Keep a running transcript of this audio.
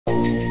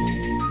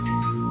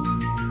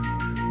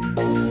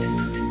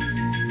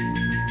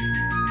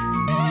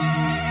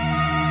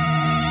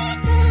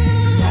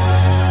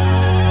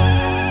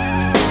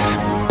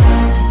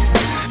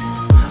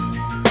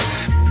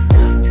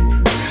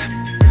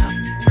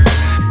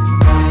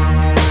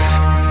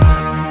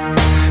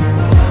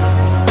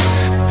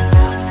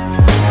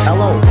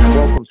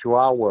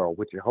Ourworld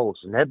with your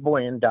hosts,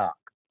 Netboy and Doc.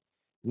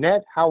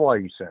 Net, how are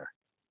you, sir?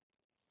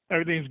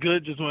 Everything's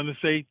good. Just wanted to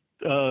say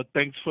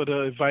thanks for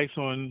the advice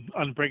on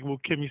Unbreakable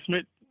Kimmy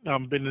Smith.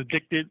 I've been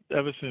addicted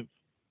ever since.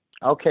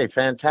 Okay,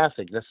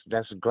 fantastic.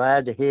 That's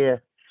glad to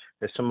hear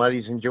that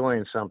somebody's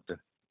enjoying something.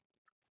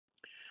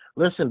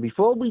 Listen,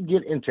 before we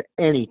get into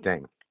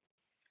anything,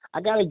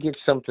 I gotta get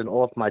something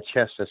off my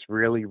chest that's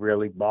really,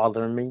 really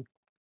bothering me.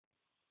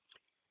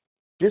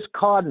 This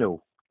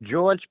Cardinal,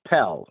 George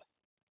Pell,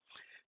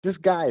 this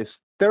guy is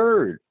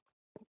third,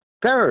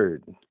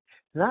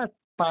 not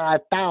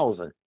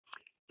 5,000.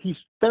 He's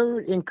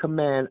third in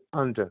command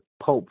under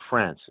Pope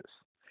Francis.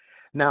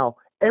 Now,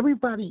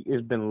 everybody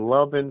has been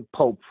loving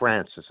Pope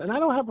Francis, and I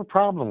don't have a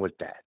problem with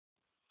that.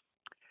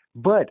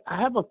 But I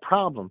have a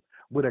problem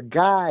with a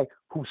guy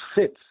who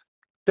sits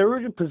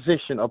third in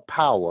position of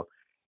power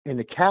in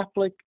the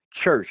Catholic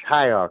Church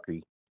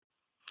hierarchy.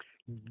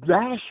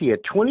 Last year,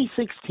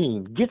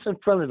 2016, gets in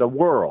front of the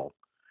world,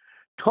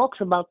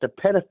 talks about the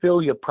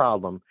pedophilia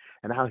problem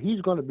and how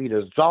he's going to be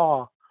the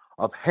czar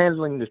of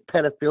handling this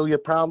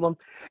pedophilia problem.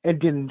 And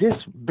then this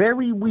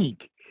very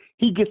week,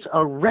 he gets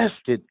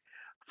arrested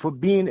for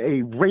being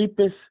a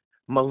rapist,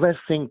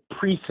 molesting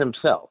priest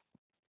himself.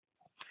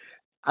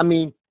 I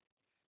mean,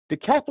 the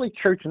Catholic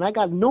Church, and I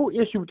got no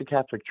issue with the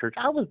Catholic Church.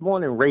 I was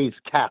born and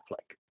raised Catholic.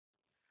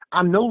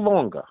 I'm no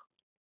longer.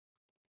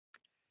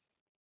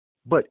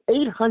 But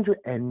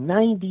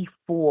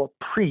 894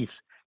 priests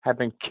have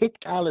been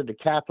kicked out of the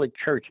Catholic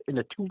Church in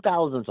the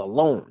 2000s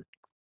alone.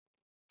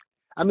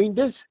 I mean,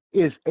 this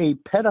is a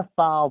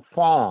pedophile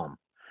farm.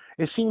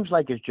 It seems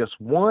like it's just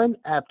one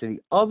after the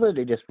other.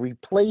 They just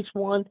replace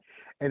one.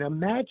 And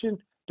imagine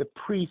the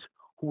priests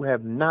who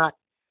have not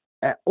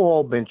at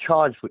all been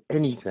charged with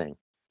anything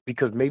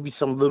because maybe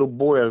some little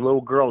boy or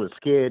little girl is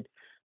scared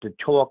to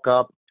talk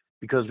up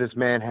because this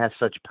man has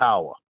such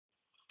power.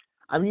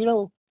 I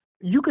mean,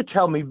 you could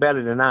tell me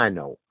better than I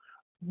know.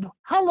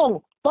 How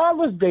long?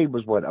 Father's Day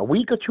was what, a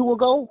week or two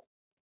ago?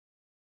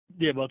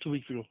 Yeah, about 2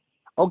 weeks ago.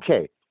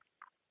 Okay.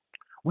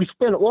 We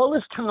spend all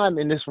this time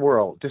in this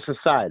world, this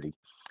society,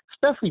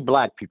 especially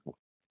black people,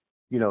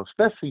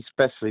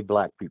 especially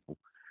black people,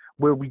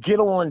 where we get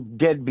on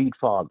deadbeat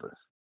fathers.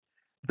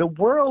 The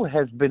world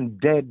has been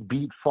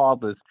deadbeat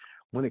fathers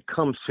when it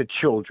comes to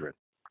children.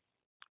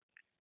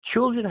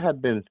 Children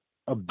have been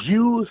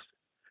abused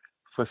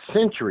for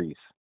centuries,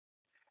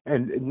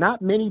 and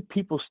not many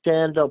people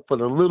stand up for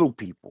the little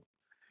people,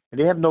 and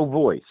they have no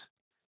voice.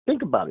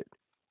 Think about it.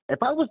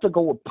 If I was to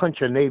go and punch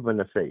a neighbor in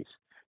the face,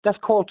 that's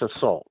called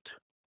assault.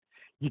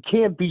 You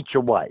can't beat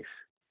your wife.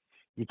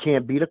 You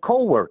can't beat a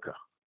coworker.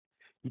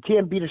 You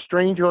can't beat a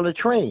stranger on the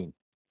train.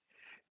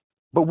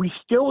 But we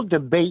still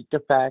debate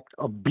the fact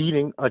of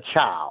beating a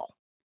child.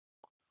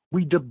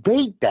 We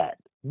debate that.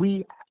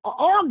 We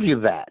argue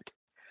that.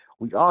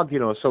 We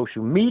argue on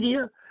social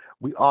media.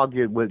 We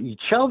argue with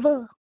each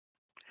other.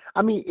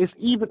 I mean, it's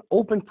even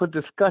open for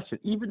discussion.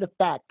 Even the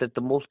fact that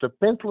the most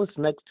defenseless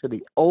next to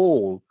the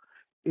old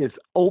is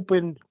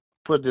open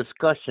for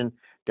discussion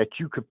that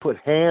you could put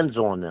hands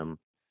on them.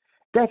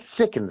 That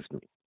sickens me.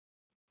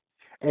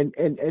 And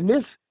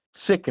this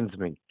sickens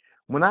me.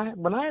 When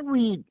I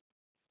read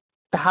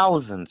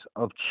thousands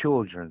of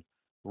children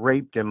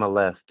raped and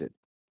molested,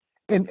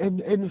 and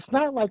it's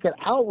not like an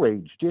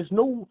outrage. There's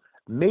no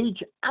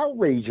major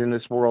outrage in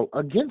this world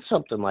against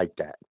something like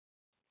that.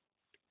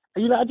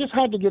 I just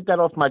had to get that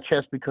off my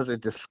chest because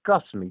it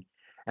disgusts me,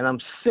 and I'm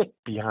sick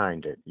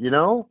behind it,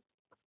 Yeah,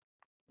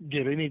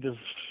 they need to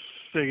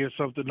figure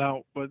something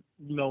out. But,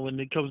 when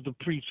it comes to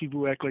priests,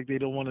 people act like they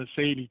don't want to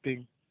say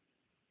anything.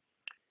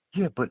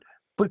 Yeah, but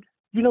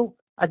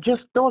I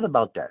just thought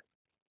about that.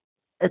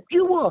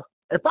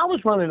 If I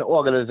was running an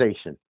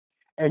organization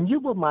and you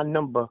were my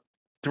number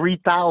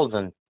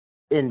 3,000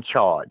 in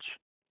charge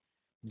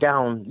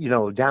down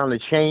the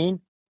chain,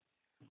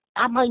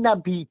 I might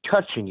not be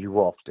touching you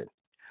often.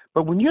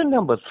 But when you're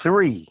number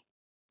 3,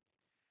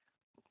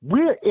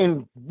 we're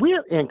in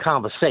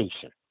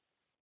conversation.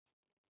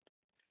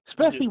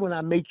 Especially when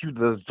I make you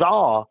the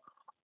czar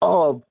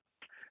of.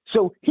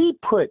 So he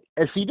put,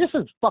 and see, this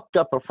is fucked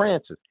up for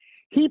Francis.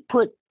 He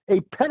put a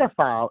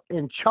pedophile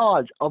in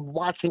charge of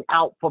watching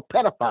out for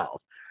pedophiles.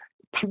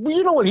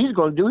 You know what he's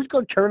going to do? He's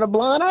going to turn a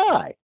blind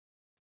eye.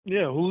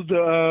 Yeah, who's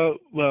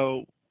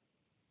well,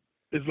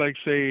 it's like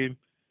saying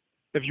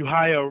if you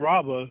hire a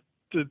robber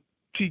to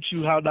teach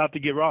you how not to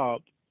get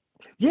robbed.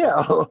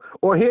 Yeah,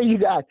 or here you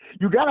got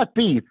a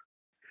thief,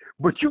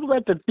 but you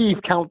let the thief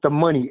count the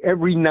money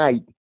every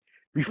night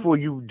before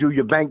you do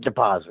your bank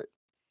deposit.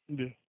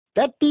 Yeah.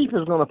 That thief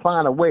is going to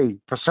find a way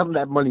for some of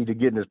that money to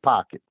get in his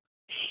pocket.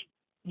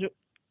 Yep.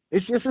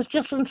 It's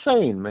just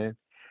insane, man.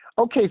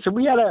 Okay, so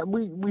we had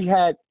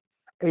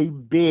a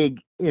big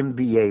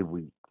NBA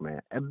week,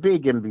 man. A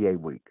big NBA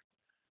week.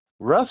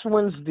 Russ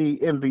wins the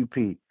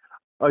MVP.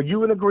 Are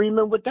you in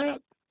agreement with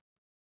that?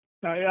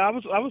 Yeah, I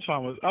was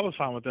fine with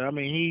that. I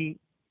mean,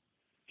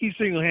 he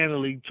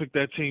single-handedly took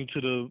that team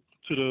to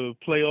the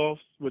playoffs,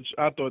 which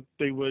I thought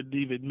they would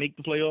even make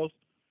the playoffs.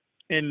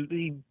 And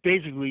he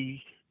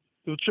basically,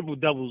 the triple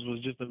doubles was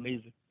just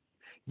amazing.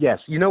 Yes,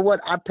 you know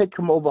what? I pick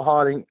him over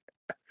Harding,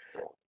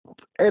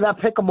 and I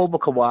pick him over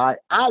Kawhi.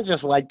 I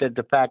just like that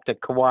the fact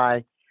that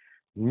Kawhi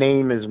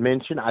name is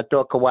mentioned. I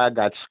thought Kawhi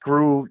got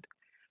screwed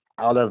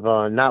out of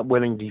not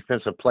winning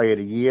Defensive Player of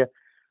the Year.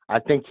 I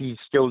think he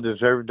still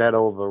deserved that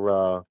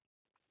over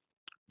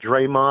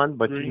Draymond.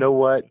 But you Green. know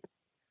what?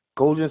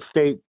 Golden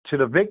State, to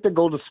the victor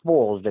go the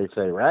spoils, they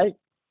say, right?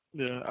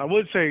 Yeah, I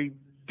would say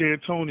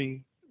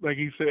D'Antoni, like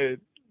he said,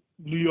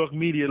 New York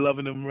media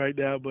loving him right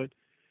now, but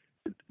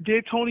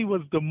D'Antoni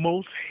was the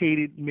most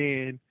hated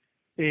man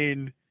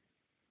in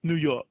New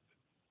York.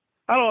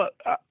 I don't.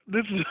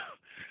 This is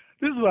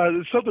this is why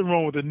there's something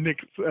wrong with the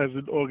Knicks as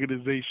an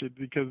organization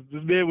because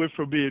this man went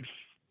from being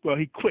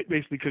he quit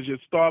basically because your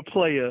star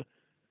player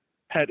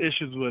had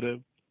issues with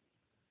him,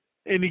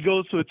 and he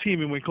goes to a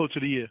team and win Coach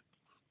of the Year.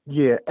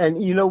 Yeah,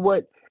 and you know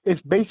what?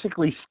 It's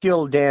basically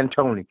still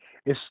D'Antoni.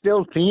 It's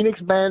still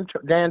Phoenix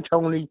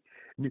D'Antoni.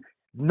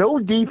 No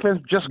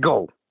defense, just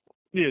go.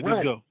 Yeah, just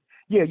Right. go.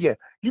 Yeah, yeah.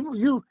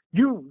 You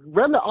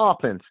run the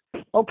offense.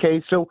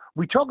 Okay, so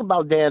we talk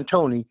about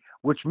D'Antoni,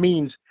 which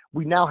means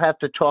we now have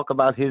to talk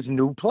about his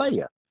new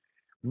player,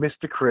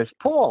 Mr. Chris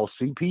Paul.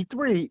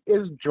 CP3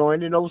 is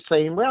joining those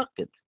same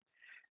Rockets.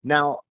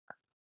 Now,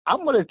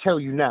 I'm going to tell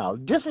you now,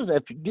 this is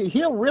if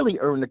he'll really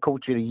earn the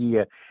Coach of the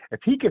Year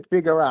if he could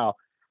figure out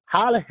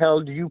how the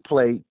hell do you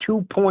play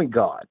 2 point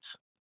guards.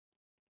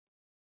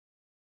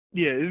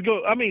 Yeah, it's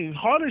go. I mean,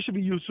 Harden should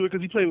be used to it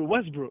because he played with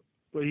Westbrook,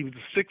 but he was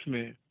a six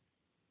man.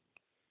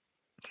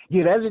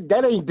 Yeah,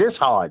 that ain't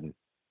disheartening.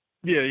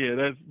 Yeah,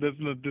 that's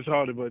not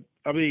disheartening, but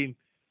I mean,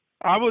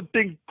 I would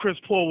think Chris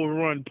Paul will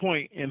run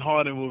point and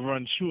Harden will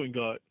run shooting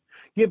guard.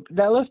 Yeah,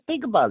 now let's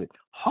think about it.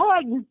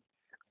 Harden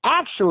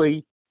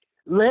actually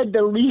led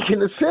the league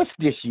in assists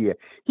this year.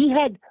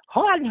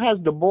 Harden has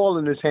the ball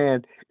in his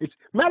hand. It's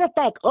matter of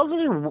fact, other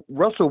than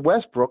Russell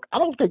Westbrook, I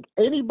don't think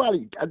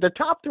anybody. The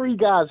top three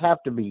guys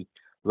have to be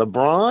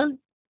LeBron,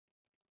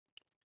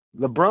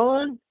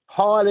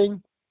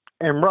 Harding,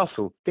 and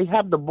Russell. They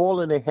have the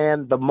ball in their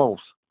hand the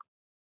most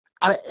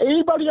out of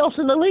anybody else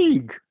in the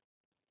league.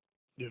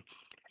 Yeah.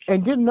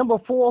 And then number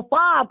 4 or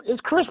 5 is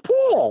Chris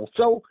Paul.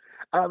 So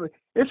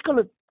it's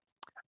gonna.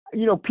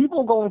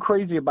 People are going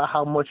crazy about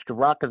how much the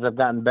Rockets have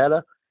gotten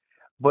better,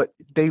 but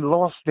they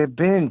lost their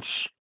bench.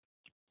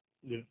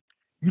 Yeah.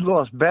 You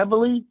lost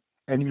Beverly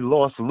and you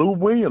lost Lou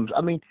Williams.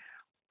 I mean,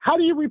 how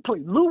do you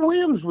replace? Lou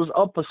Williams was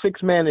up for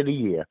 6 Man of the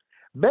Year.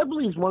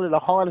 Beverly's one of the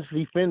hardest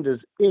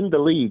defenders in the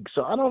league,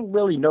 so I don't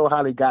really know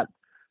how they got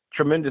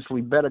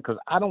tremendously better because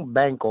I don't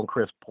bank on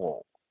Chris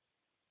Paul.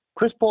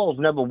 Chris Paul's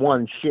never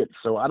won shit,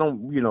 so I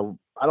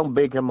don't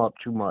big him up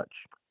too much.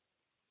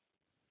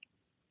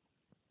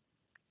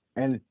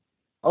 And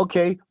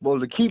okay, well,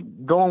 to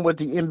keep going with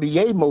the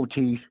NBA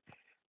motif,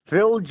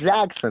 Phil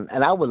Jackson,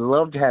 and I would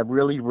love to have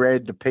really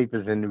read the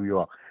papers in New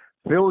York.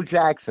 Phil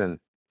Jackson,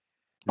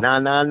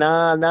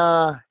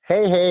 nah,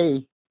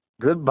 hey,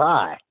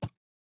 goodbye.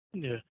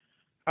 Yeah.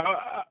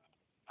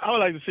 I would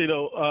like to say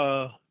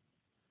though,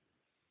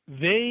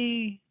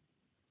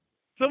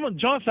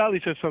 John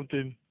Sally said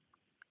something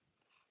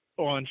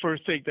on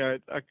First Take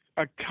that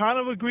I kind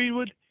of agreed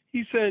with.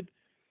 He said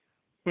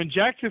when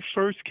Jackson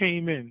first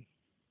came in,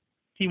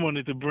 he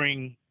wanted to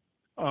bring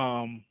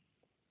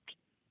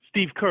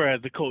Steve Kerr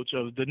as the coach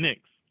of the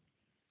Knicks.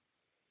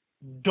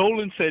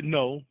 Dolan said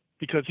no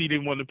because he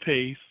didn't want to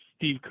pay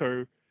Steve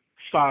Kerr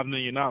 $5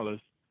 million.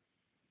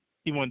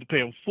 He wanted to pay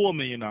him $4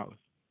 million.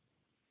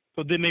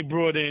 So then they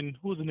brought in,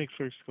 who was the Knicks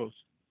first coach?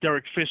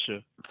 Derek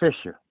Fisher.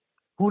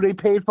 Who they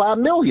paid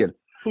 $5 million.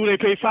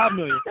 $5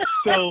 million.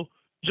 So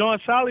John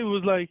Sally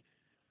was like,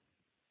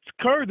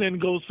 Kerr then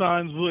goes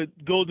signs with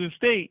Golden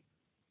State,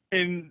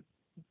 and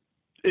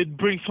it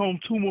brings home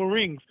 2 more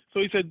rings. So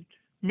he said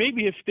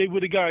maybe if they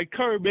would have got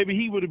Kerr, maybe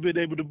he would have been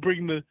able to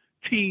bring the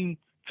team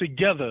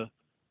together.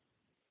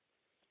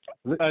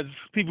 As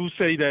people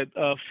say that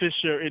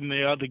Fisher and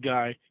the other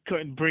guy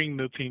couldn't bring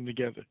the team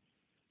together.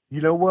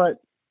 You know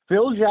what?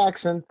 Phil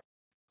Jackson,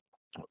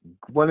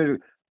 I'm going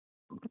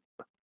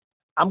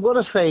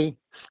to say,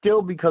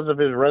 still because of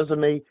his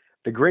resume,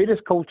 the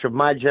greatest coach of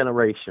my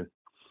generation.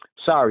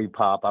 Sorry,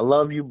 Pop. I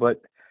love you,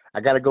 but I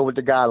got to go with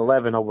the guy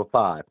 11 over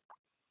 5.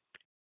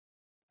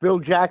 Phil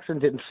Jackson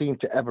didn't seem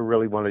to ever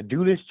really want to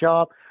do this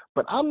job,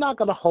 but I'm not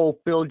going to hold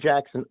Phil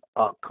Jackson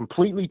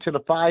completely to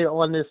the fire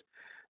on this.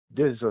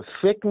 There's a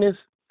sickness,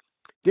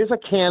 there's a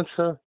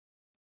cancer,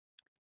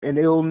 an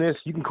illness.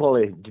 You can call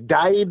it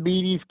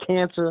diabetes,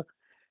 cancer,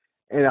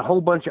 and a whole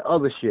bunch of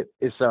other shit.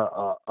 It's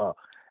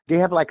they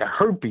have like a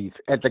herpes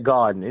at the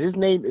Garden. His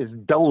name is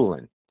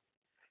Dolan,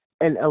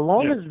 and as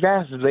long as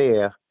that's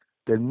there,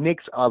 the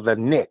Knicks are the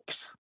Knicks.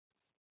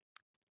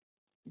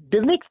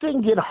 The Knicks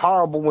didn't get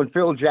horrible when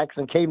Phil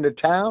Jackson came to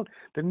town.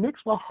 The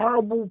Knicks were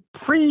horrible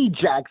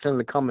pre-Jackson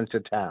to come into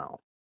town.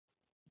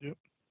 Yep.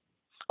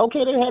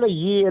 Okay, they had a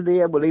year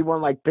there where they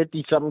won like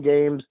 50-something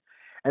games,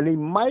 and they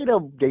might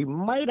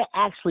have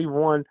actually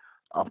won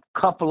a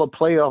couple of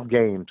playoff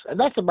games, and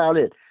that's about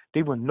it.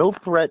 They were no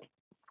threat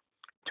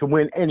to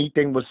win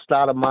anything with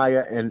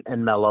Stoudemire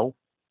and Melo.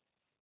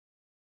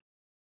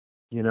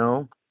 You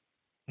know?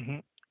 Hmm.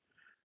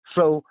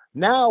 So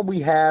now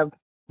we have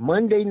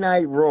Monday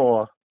Night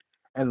Raw,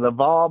 and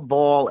LeVar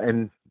Ball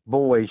and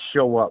boys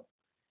show up,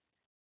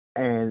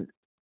 and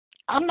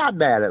I'm not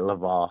mad at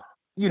LeVar.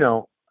 You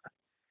know,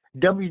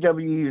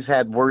 WWE has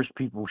had worse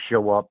people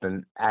show up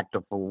and act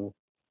a fool,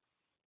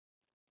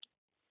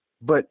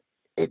 but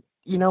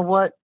you know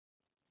what?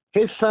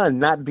 His son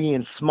not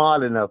being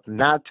smart enough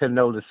not to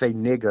know to say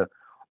nigger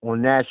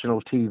on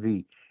national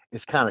TV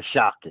is kind of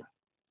shocking.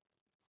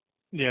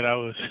 Yeah, that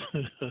was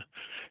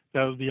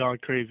that was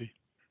beyond crazy.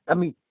 I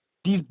mean,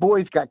 these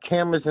boys got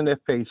cameras in their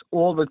face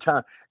all the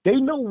time. They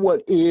know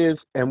what is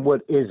and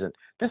what isn't.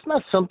 That's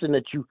not something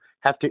that you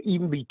have to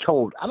even be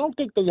told. I don't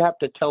think they have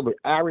to tell the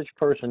average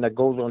person that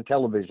goes on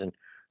television,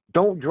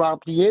 don't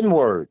drop the N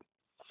word.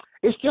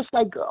 It's just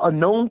like a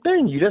known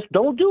thing. You just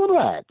don't do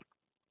that.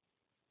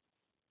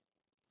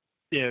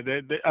 Yeah,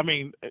 I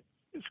mean,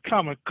 it's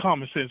common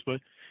sense, but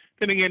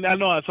then again, I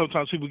know how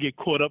sometimes people get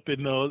caught up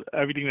in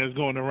everything that's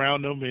going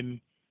around them, and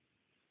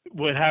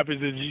what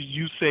happens is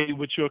you say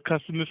what you're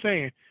accustomed to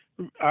saying.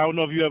 I don't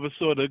know if you ever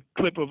saw the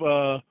clip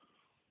of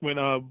when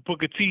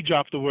Booker T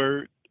dropped the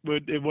word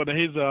in one of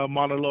his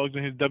monologues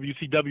in his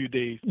WCW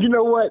days. You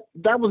know what?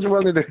 That was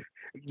one of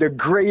the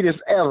greatest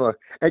ever,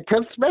 and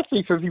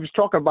especially since he was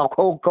talking about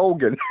Hulk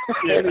Hogan.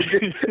 Yeah. And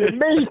it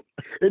made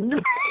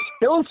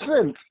no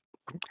sense.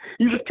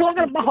 He was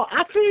talking about,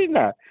 I seen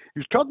that. He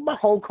was talking about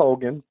Hulk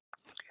Hogan,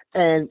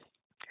 and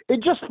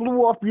it just flew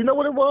off. You know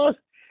what it was?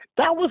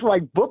 That was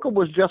like Booker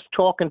was just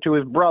talking to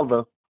his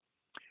brother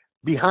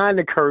behind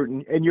the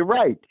curtain, and you're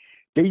right.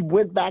 They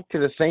went back to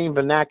the same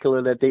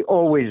vernacular that they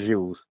always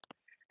use,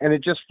 and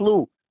it just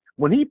flew.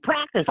 When he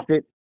practiced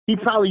it, he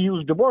probably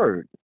used the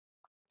word,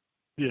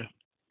 Yeah.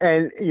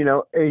 and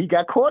he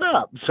got caught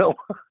up. So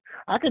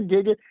I could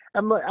dig it.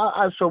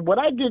 So what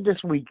I did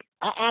this week,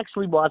 I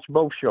actually watched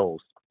both shows,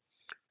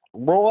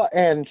 Raw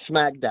and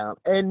SmackDown.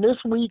 And this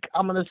week,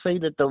 I'm going to say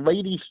that the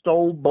lady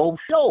stole both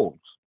shows.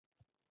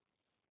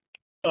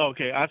 Oh,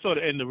 okay, I saw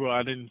the end of Raw.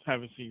 I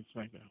haven't seen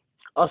SmackDown.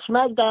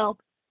 SmackDown,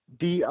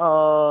 the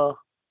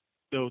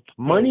The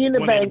Money in the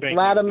Money Bank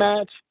ladder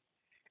match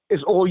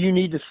is all you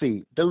need to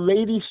see. The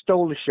lady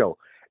stole the show,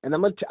 and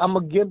I'm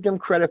gonna give them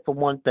credit for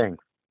one thing.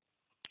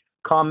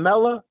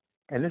 Carmella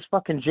and this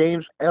fucking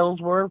James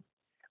Ellsworth,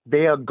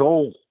 they are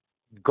gold.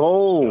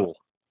 Gold.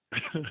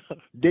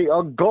 They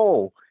are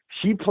gold.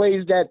 She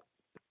plays that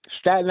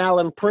Staten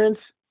Island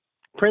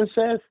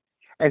princess,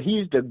 and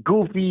he's the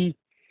goofy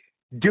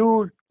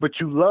dude, but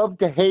you love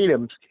to hate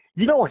him.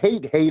 You don't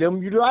hate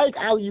him. You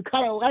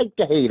kind of like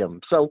to hate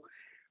him. So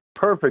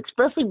perfect,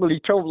 especially when he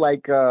told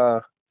like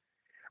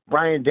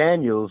Brian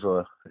Daniels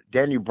or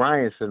Daniel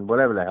Bryanson,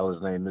 whatever the hell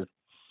his name is.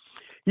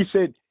 He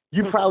said,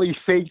 you probably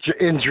faked your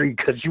injury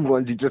because you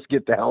wanted to just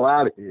get the hell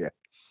out of here.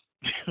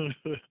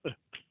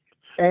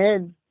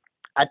 And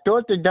I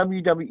thought the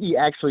WWE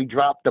actually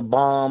dropped the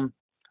bomb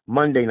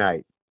Monday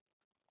night.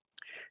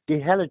 They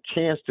had a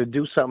chance to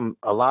do something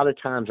a lot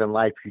of times in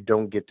life you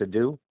don't get to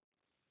do.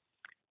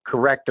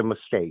 Correct a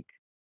mistake.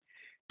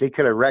 They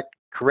could have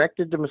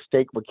corrected the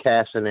mistake with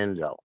Cass and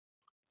Enzo.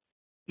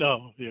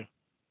 No, yeah.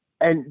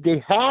 And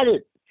they had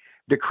it.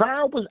 The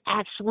crowd was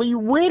actually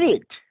with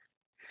it.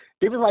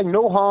 They were like,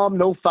 no harm,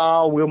 no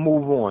foul, we'll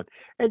move on.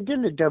 And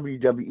then the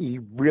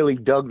WWE really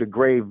dug the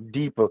grave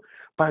deeper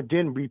by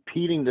then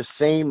repeating the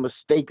same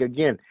mistake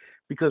again.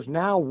 Because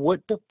now what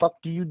the fuck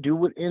do you do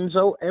with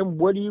Enzo and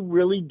what do you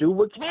really do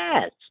with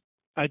Cass?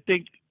 I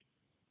think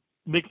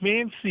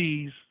McMahon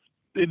sees,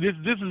 and this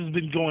has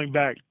been going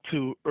back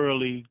to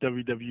early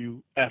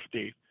WWF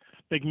days.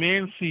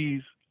 McMahon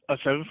sees a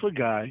 7-foot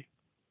guy,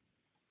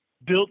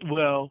 built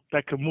well,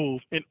 that can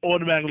move, and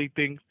automatically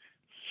thinks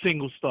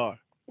single star.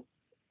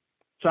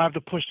 So I have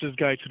to push this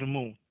guy to the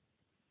moon.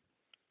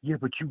 Yeah,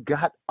 but you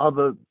got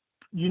other,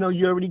 you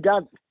already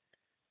got,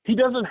 he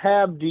doesn't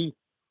have the,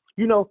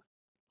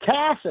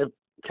 Cass,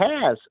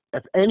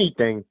 if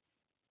anything,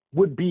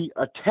 would be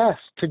a test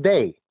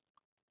today.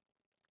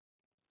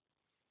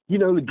 The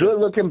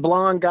good-looking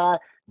blonde guy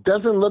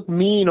doesn't look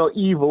mean or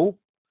evil.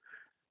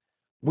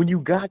 When you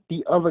got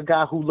the other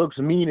guy who looks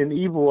mean and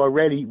evil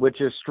already,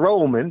 which is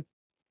Strowman.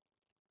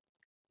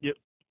 Yep.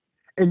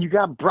 And you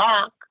got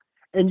Brock,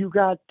 and you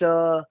got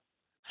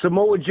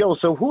Samoa Joe.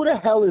 So who the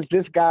hell is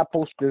this guy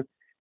supposed to,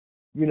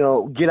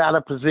 get out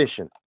of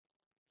position?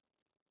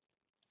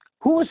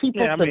 Who is he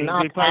supposed to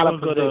knock out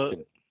of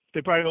position?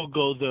 They probably will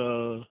go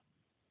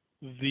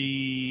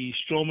the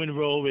Strowman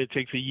role where it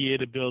takes a year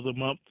to build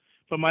them up.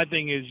 But my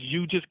thing is,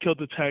 you just killed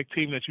the tag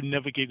team that you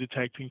never gave the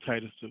tag team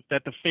titles to,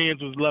 that the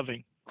fans was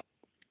loving.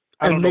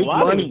 I don't know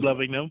why they was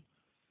loving them,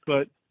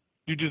 but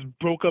you just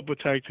broke up a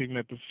tag team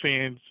that the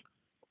fans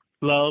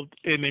loved,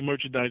 and their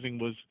merchandising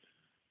was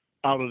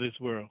out of this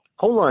world.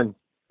 Hold on.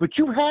 But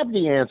you have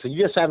the answer.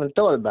 You just haven't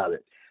thought about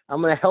it.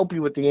 I'm going to help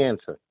you with the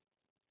answer.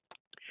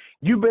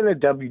 You've been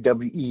at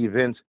WWE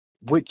events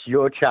with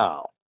your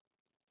child.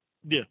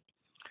 Yeah.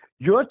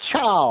 Your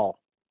child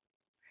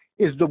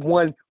is the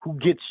one who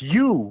gets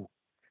you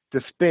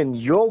to spend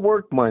your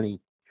work money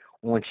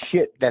on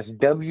shit that's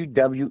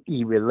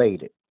WWE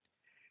related.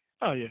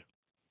 Oh yeah.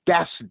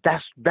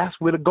 That's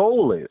where the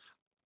goal is.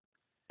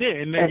 Yeah,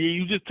 and then And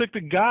you just took the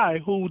guy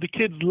who the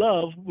kids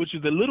love, which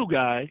is the little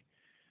guy,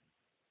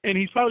 and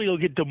he's probably gonna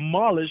get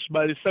demolished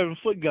by the 7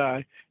 foot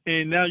guy,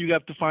 and now you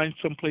have to find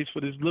some place for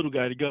this little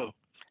guy to go.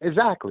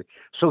 exactly.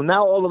 So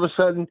now all of a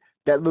sudden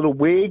that little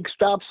wig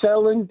stops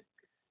selling.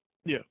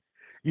 Yeah,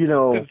 You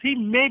know, because he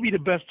may be the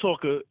best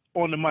talker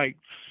on the mic,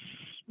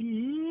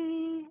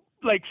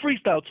 like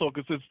freestyle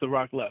talker since The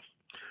Rock left.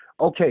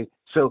 okay,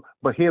 so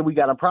but here we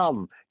got a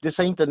problem. This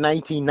ain't the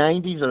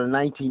 1990s or the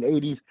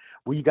 1980s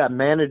where you got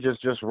managers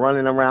just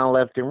running around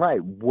left and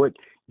right. What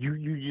you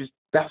just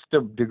that's the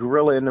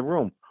gorilla in the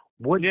room.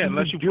 What Yeah, do you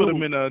unless you put him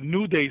do? in a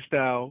New Day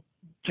style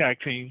tag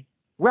team.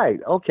 Right.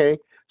 Okay.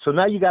 So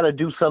now you got to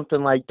do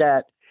something like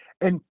that.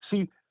 And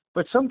see,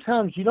 but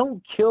sometimes you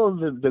don't kill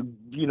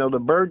the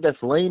bird that's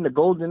laying the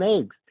golden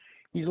eggs.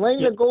 He's laying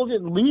Yeah, the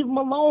golden. Leave him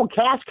alone.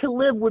 Cass can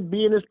live with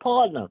being his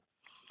partner.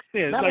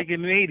 yeah. It's Not like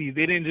in the '80s,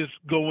 they didn't just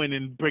go in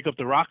and break up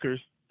the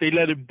Rockers. They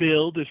let it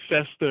build, it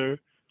fester,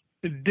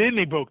 and then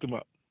they broke them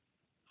up.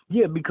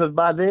 Yeah, because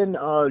by then,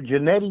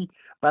 Jannetty,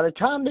 by the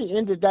time they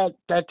ended that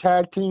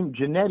tag team,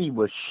 Jannetty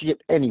was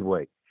shit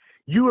anyway.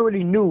 You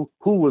already knew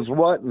who was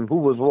what and who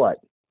was what.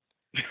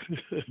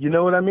 You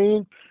know what I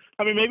mean?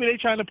 I mean, maybe they're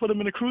trying to put him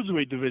in the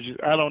cruiserweight division.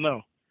 I don't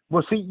know.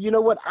 Well, see, you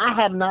know what? I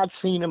have not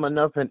seen him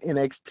enough in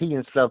NXT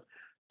and stuff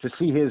to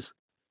see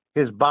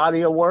his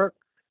body of work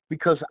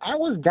because I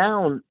was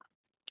down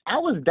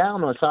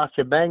on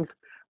Sasha Banks,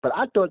 but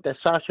I thought that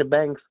Sasha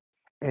Banks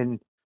and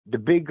the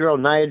big girl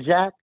Nia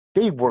Jax,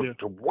 they Yeah,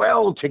 worked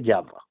well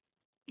together.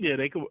 yeah.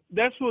 They could.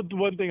 That's what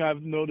one thing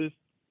I've noticed.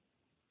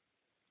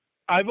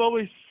 I've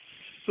always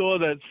saw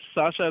that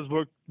Sasha has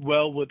worked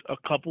well with a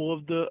couple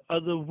of the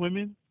other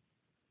women,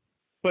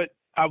 but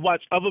I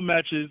watched other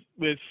matches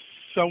with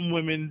some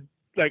women.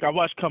 Like I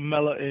watched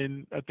Carmella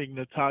and I think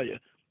Natalia.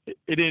 It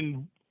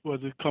didn't. Was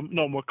it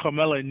no more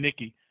Carmella and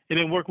Nikki? It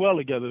didn't work well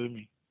together to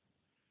me.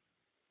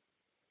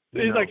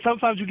 You It's like know.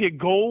 sometimes you get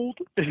gold,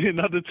 and then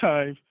other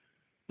times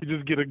you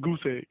just get a goose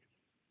egg.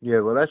 Yeah,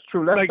 well, that's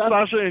true. Like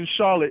Sasha and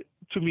Charlotte,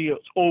 to me,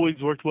 it's always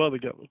worked well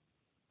together.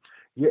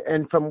 Yeah,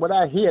 and from what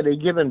I hear, they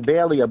giving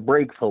Bailey a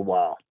break for a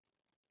while.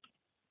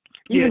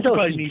 Yeah, Even she though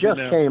probably she needs it just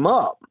now. came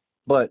up,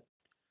 but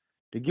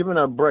they're giving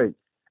her a break.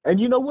 And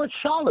you know what?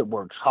 Charlotte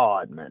works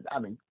hard, man. I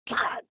mean,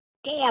 God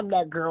damn,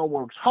 that girl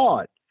works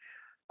hard.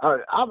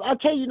 I'll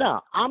tell you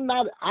now,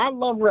 I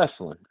love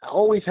wrestling. I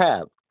always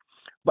have.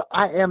 But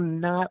I am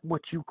not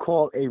what you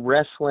call a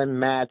wrestling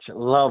match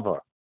lover.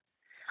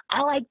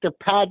 I like the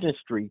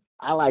pageantry.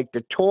 I like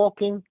the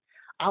talking.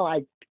 I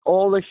like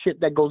all the shit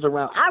that goes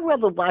around. I'd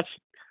rather watch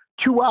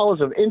 2 hours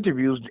of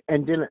interviews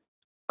and then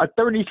a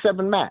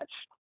 30-second match.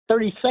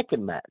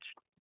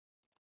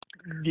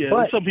 Yeah, there's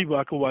But some people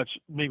I could watch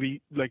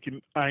maybe like an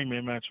Iron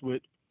Man match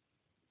with.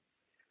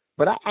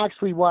 but I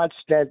actually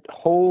watched that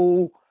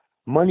whole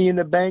Money in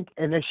the Bank,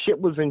 and that shit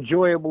was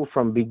enjoyable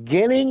from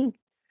beginning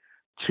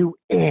to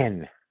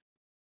end.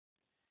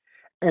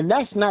 And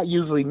that's not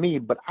usually me,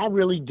 but I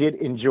really did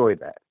enjoy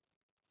that.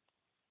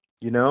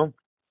 You know?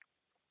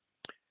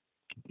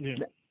 Yeah.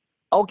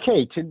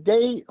 Okay,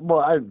 today, well,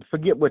 I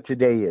forget what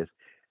today is.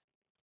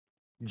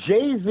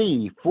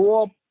 Jay-Z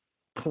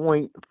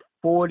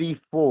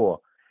 4.44.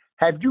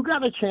 Have you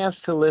got a chance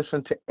to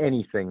listen to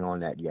anything on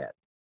that yet?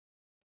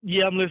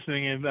 Yeah, I'm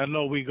listening, and I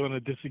know we're gonna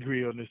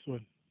disagree on this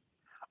one.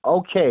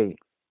 Okay.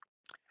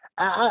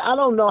 I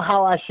don't know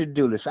how I should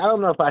do this. I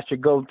don't know if I should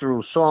go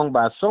through song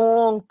by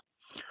song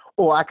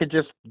or I could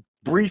just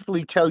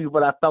briefly tell you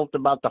what I felt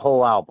about the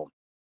whole album.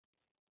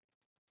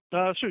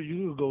 Sure, you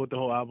can go with the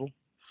whole album.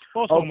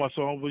 Or Oh, song by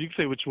song, but you can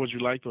say which ones you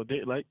liked or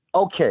didn't like.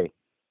 okay.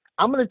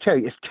 I'm going to tell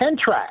you, it's 10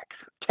 tracks.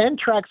 10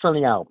 tracks on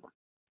the album.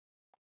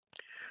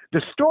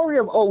 The story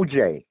of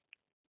OJ,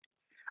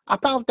 I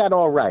found that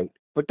all right,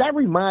 but that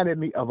reminded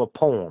me of a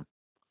poem.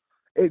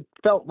 It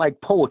felt like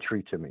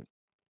poetry to me,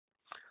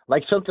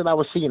 like something I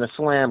would see in a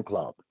slam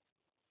club.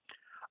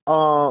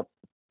 Uh,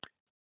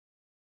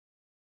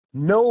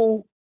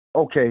 no,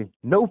 okay,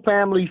 no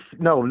family,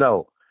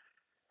 no.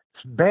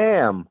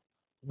 Bam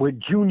with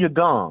Junior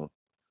Gong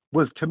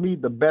was to me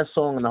the best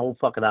song in the whole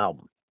fucking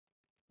album.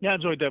 Yeah, I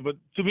enjoyed that, but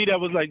to me that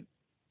was like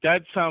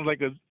that sounds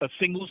like a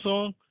single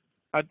song.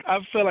 I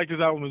felt like this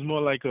album was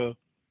more like a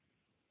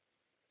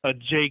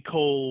J.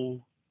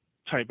 Cole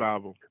type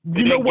album. It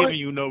You know ain't what? giving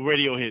you no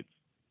radio hits.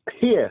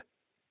 Here,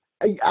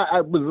 I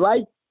would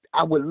like,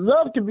 I would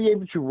love to be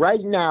able to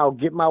right now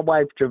get my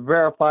wife to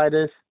verify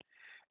this,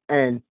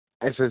 and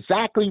it's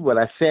exactly what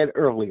I said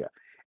earlier.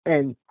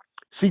 And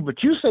see,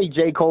 but you say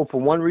J. Cole for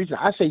one reason,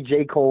 I say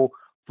J. Cole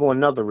for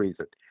another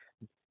reason.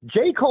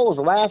 J. Cole's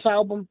last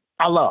album,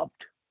 I loved.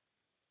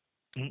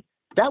 Mhm.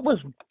 That was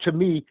to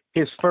me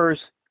his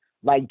first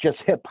like just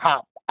hip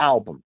hop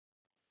album.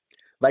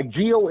 Like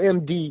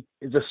GOMD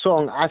is a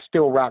song I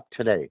still rock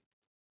today.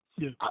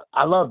 Yeah.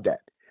 I love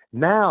that.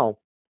 Now,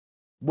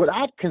 what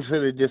I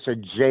consider this a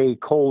J.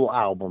 Cole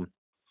album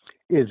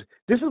is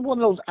this is one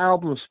of those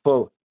albums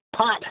for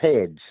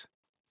potheads.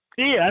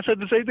 Yeah, I said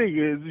the same thing.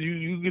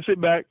 You can sit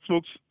back,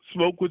 smoke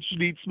smoke what you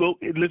need to smoke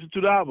and listen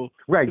to the album.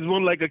 Right. It's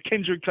more like a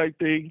Kendrick type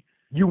thing.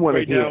 You want to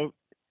right hear. now.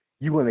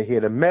 You want to hear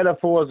the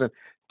metaphors, and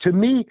to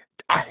me,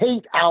 I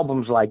hate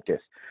albums like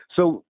this.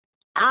 So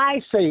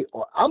I say,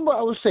 I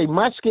would say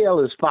my scale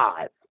is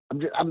 5.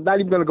 I'm not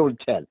even going to go to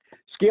 10.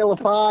 Scale of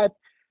 5.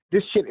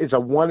 This shit is a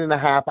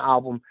 1.5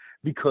 album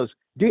because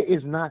there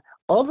is not,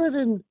 other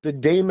than the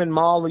Damon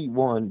Marley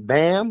one,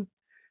 Bam.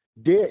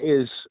 There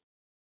is,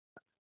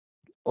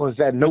 or is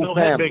that There's no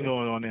family? headbang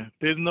going on there.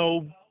 There's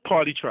no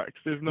party tracks.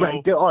 There's no.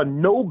 Right. There are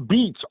no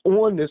beats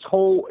on this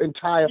whole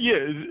entire.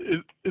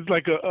 Yeah, it's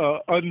like a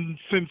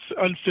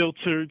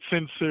unfiltered,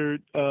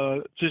 censored,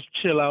 just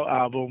chill out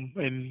album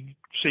and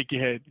shake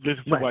your head,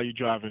 listen to while you're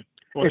driving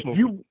or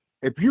smoking.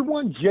 If you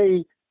want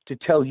Jay to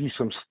tell you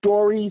some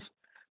stories,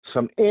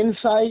 some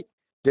insight,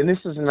 then this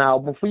is an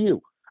album for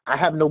you. I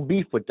have no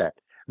beef with that.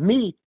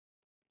 My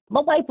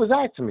wife was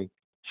asking me.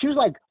 She was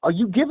like, "Are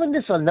you giving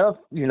this enough?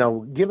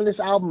 Giving this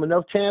album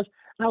enough chance?"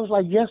 And I was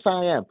like, "Yes,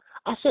 I am."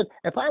 I said,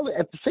 if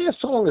say a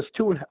song is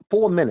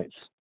 4 minutes,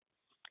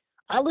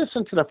 I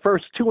listen to the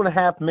first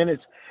 2.5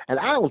 minutes, and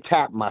I will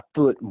tap my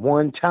foot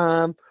one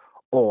time,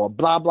 or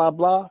blah blah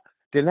blah.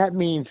 Then that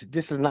means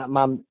this is not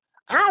my.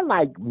 I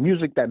like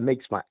music that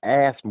makes my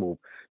ass move.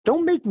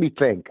 Don't make me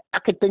think. I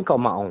could think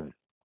on my own.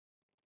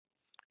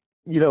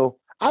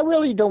 I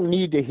really don't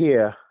need to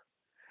hear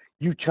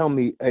you tell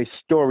me a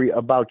story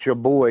about your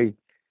boy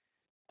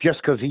just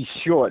because he's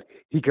short.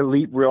 He can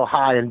leap real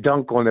high and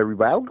dunk on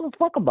everybody. I don't give a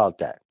fuck about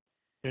that.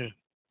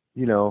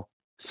 Yeah.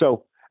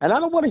 So, and I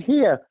don't want to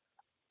hear,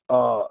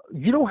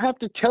 you don't have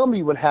to tell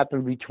me what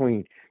happened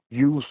between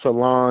you,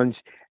 Solange,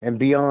 and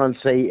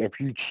Beyonce, if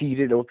you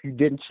cheated or if you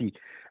didn't cheat.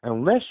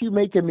 Unless you're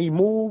making me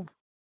move.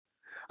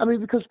 I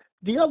mean, because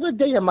the other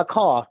day in my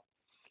car,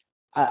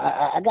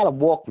 I got a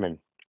Walkman.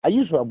 I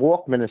use a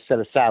Walkman instead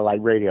of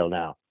satellite radio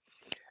now.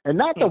 And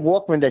not the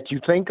Walkman that you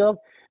think of.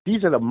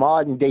 These are the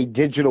modern day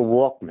digital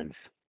Walkmans.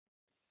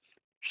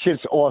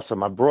 Shit's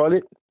awesome. I brought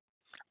it.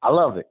 I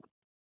love it.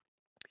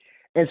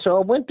 And so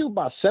I went through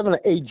about 7 or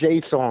 8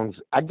 Jay songs.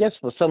 I guess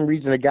for some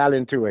reason I got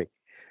into a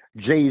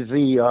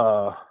Jay-Z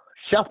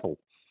shuffle.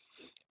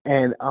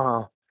 And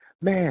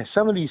man,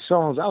 some of these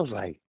songs I was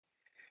like,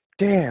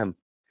 damn,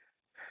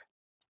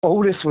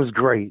 Otis was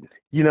great.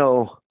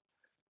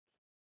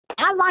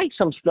 I like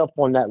some stuff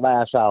on that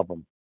last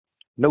album.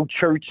 No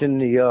Church in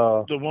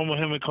the one with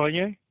him and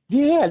Kanye?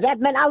 Yeah, that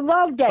man, I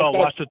love that. Oh,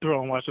 Watch the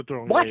Throne. Watch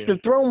the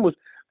Throne was,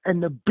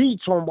 and the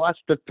beats on Watch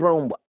the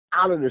Throne were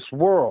out of this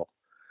world.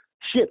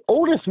 Shit,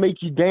 Otis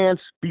make you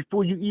dance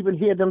before you even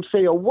hear them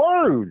say a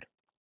word.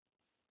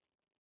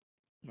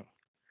 No.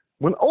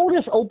 When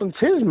Otis opens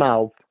his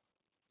mouth,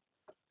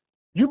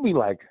 you be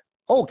like,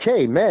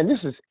 okay, man,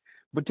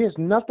 but there's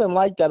nothing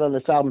like that on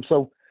this album.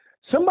 So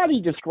somebody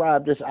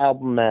described this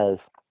album as,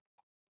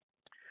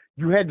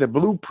 you had the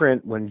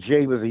blueprint when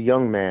Jay was a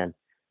young man,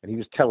 and he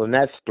was telling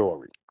that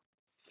story.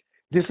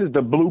 This is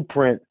the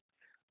blueprint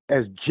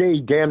as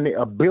Jay, damn near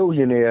a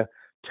billionaire,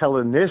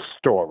 telling this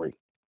story.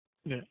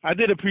 Yeah, I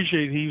did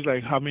appreciate he was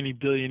like, how many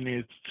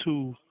billionaires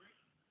too?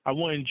 I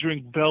wouldn't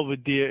drink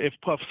Belvedere if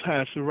Puffs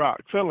has to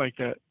rock. Felt like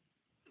that.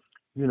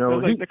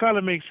 That kind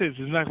of makes sense.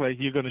 It's not like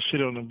you're gonna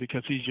shit on him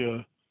because he's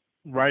your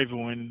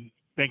rival in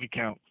bank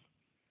accounts.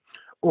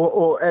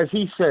 Or as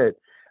he said,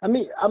 I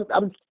mean,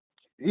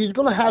 he's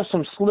gonna have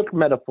some slick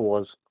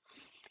metaphors.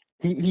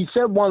 He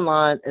said one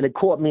line and it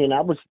caught me, and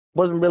I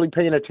wasn't really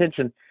paying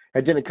attention,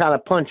 and then it kind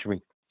of punched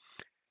me.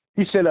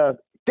 He said,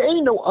 "There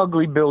ain't no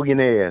ugly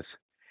billionaires."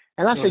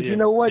 And I said, "You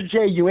know what,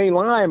 Jay? You ain't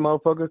lying,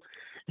 motherfucker.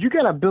 You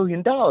got $1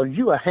 billion.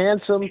 You a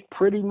handsome,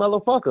 pretty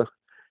motherfucker."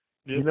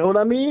 Yep. You know what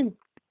I mean?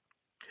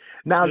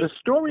 Now, the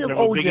story of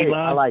OJ,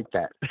 I like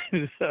that.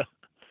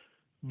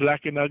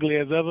 Black and ugly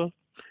as ever?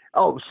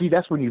 Oh, see,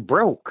 that's when you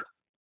broke.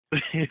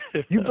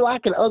 You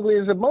black and ugly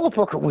as a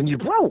motherfucker when you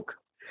broke.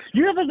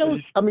 You ever know,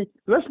 I mean,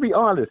 let's be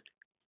honest.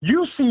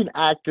 You've seen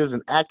actors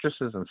and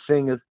actresses and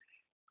singers,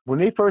 when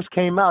they first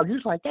came out, you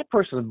was like, that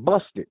person's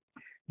busted.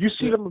 You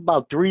see them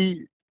about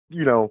 3,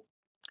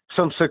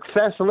 some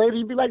success lady,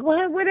 you'd be like,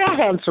 where that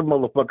handsome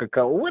motherfucker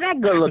come? Where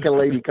that good looking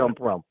lady come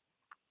from?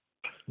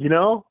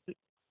 Yep.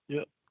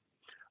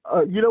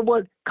 You know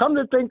what? Come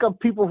to think of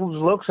people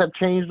whose looks have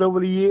changed over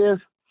the years,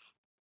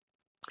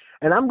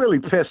 and I'm really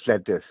pissed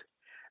at this.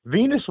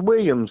 Venus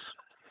Williams,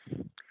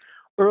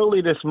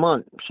 early this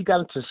month, she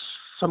got into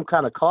some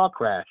kind of car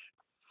crash,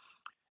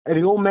 and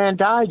the old man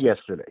died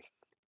yesterday.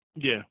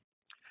 Yeah.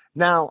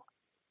 Now,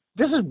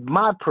 this is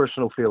my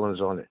personal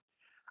feelings on it.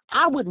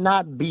 I would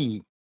not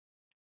be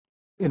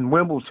in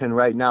Wimbledon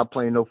right now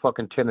playing no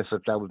fucking tennis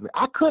if that was me.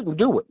 I couldn't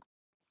do it.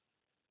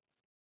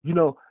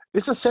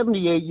 It's a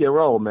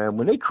 78-year-old, man.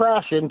 When they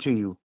crash into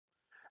you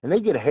and they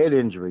get a head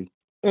injury,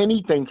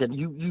 anything can,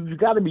 you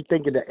got to be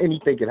thinking that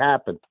anything can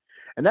happen.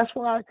 And that's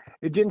why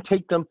it didn't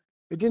take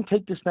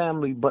this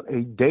family but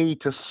a day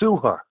to sue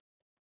her.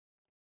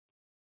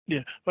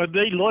 Yeah, but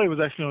their lawyer was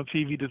actually on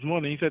TV this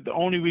morning. He said the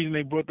only reason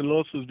they brought the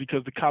lawsuit was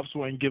because the cops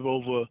wouldn't give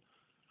over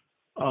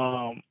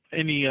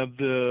any of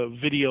the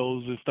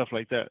videos and stuff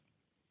like that.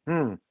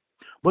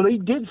 Well, they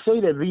did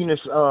say that Venus.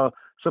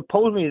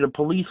 Supposedly the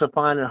police are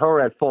finding her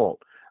at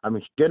fault. I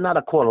mean, they're not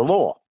a court of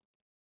law.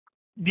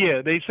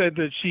 Yeah, they said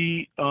that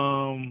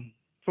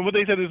from what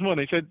they said this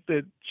morning, they said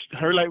that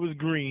her light was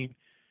green,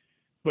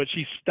 but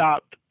she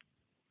stopped.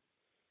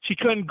 She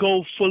couldn't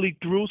go fully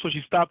through, so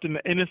she stopped in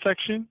the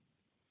intersection.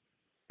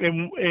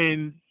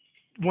 And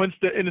once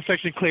the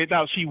intersection cleared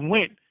out, she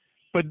went,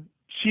 but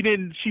she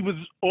didn't. She was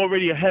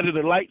already ahead of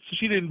the light, so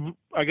she didn't.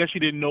 I guess she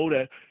didn't know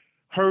that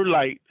her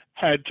light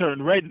had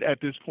turned red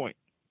at this point.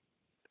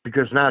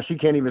 Because now she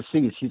can't even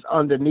see it. She's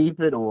underneath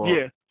it, or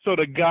Yeah. So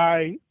the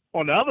guy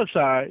on the other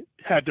side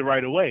had the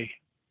right of way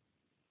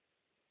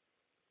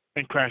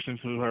and crashed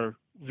into her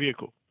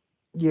vehicle.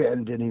 yeah,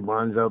 and then he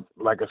winds up,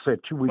 like I said,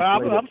 2 weeks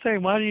But later. I'm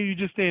saying, why didn't you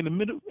just stay in the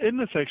middle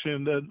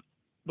intersection?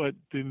 But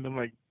then I'm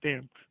like,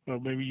 damn, well,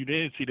 maybe you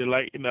didn't see the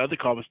light, and the other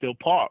car was still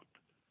parked.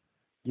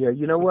 Yeah,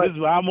 you know what? This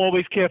is why I'm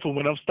always careful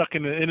when I'm stuck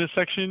in the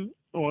intersection.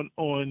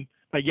 On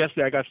like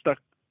yesterday, I got stuck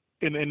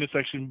in the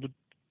intersection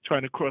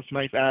trying to cross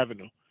Ninth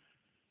Avenue.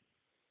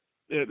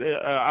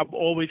 I'm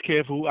always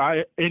careful.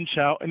 I inch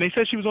out, and they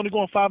said she was only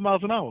going 5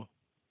 miles an hour.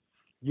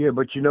 Yeah,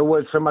 but you know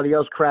what? Somebody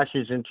else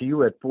crashes into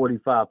you at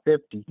 45,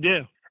 50,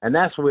 Yeah, and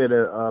that's where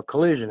the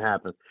collision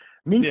happens.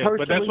 Me yeah, personally,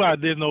 but that's why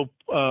there's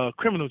no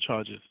criminal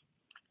charges.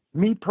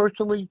 me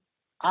personally,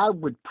 I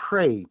would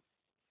pray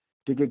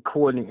to get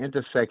caught in the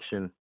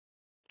intersection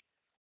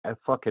at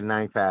fucking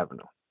Ninth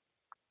Avenue,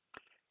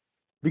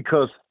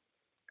 because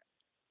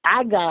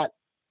I got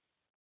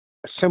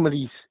some of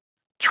these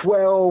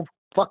 12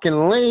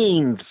 fucking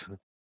lanes.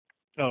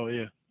 Oh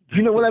yeah.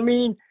 You know what I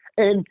mean?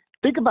 And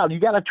think about it. You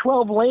got a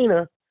 12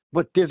 laner,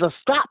 but there's a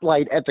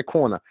stoplight at the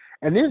corner.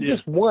 And there's Yeah.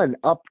 just one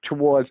up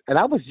towards, and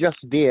I was just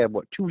there,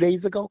 2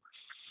 days ago?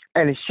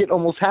 And this shit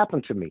almost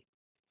happened to me.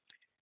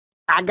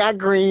 I got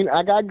green,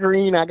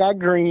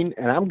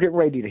 and I'm getting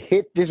ready to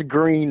hit this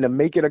green to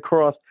make it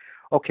across.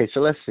 Okay,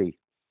 so let's see.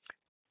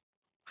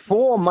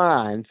 4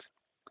 mines,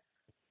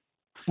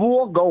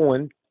 4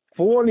 going,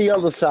 4 on the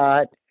other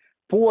side,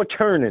 4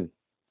 turning.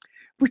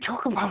 We're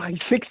talking about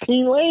like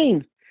 16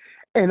 lanes.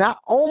 And I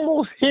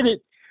almost hit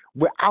it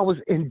where I was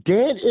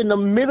dead in the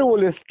middle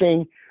of this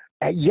thing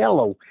at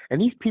yellow.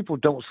 And these people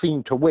don't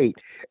seem to wait.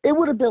 It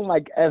would have been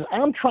like, as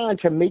I'm trying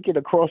to make it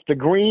across the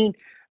green,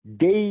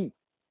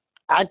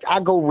 I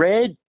go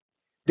red,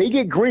 they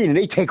get green and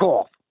they take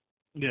off.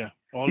 Yeah,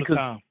 all the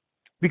time.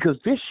 Because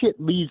this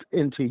shit leads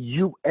into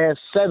US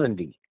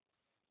 70.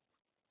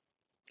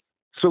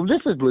 So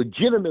this is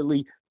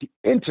legitimately the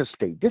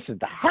interstate. This is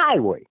the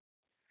highway.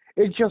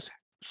 It just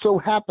so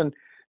happened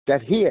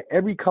that here,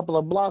 every couple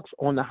of blocks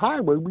on the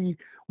highway,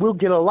 we'll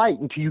get a light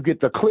until you get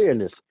the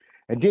clearness.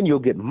 And then you'll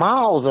get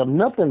miles of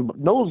nothing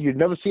but those, you'd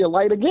never see a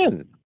light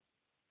again.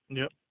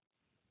 Yep.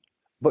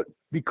 But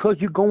because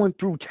you're going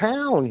through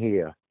town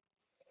here,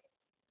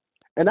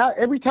 and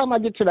every time I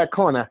get to that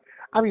corner,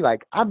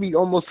 I'll be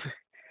almost,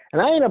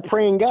 and I ain't a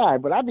praying guy,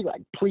 but I'd be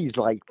like, please,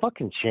 like,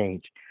 fucking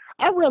change.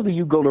 I'd rather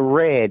you go to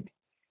red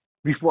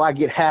before I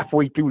get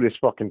halfway through this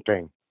fucking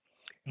thing.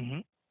 Mm-hmm.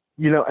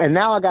 You know, and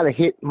now I got to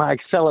hit my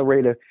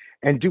accelerator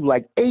and do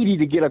like 80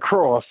 to get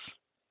across.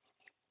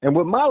 And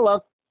with my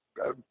luck,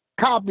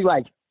 cop be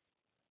like,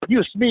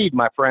 "You speed,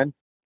 my friend."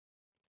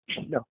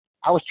 No,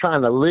 I was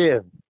trying to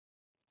live.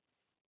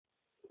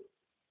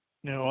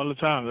 You know, all the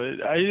time.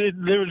 It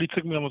literally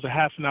took me almost a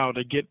half an hour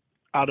to get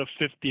out of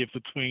 50th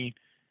between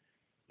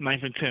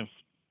 9th and 10th.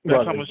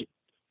 That's how much.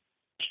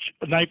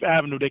 9th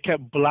Avenue, they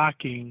kept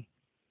blocking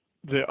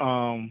the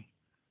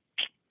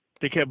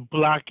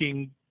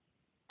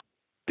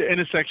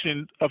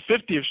intersection of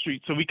 50th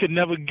Street, so we could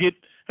never get.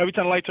 Every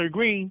time the lights are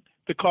green,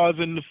 the cars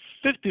in the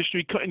 50th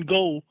Street couldn't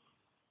go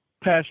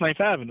past 9th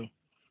Avenue.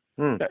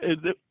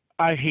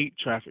 I hate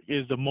traffic. It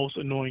is the most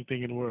annoying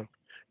thing in the world.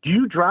 Do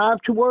you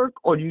drive to work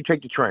or do you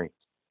take the train?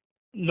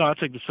 No, I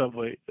take the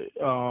subway.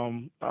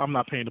 I'm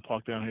not paying to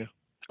park down here.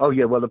 Oh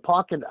yeah, well the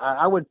parking,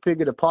 I would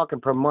figure the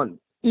parking per month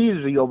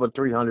easily over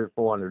 $300,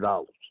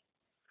 $400.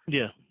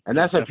 Yeah, and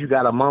that's if you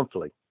got a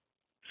monthly.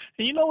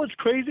 And you know what's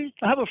crazy?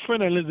 I have a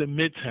friend that lives in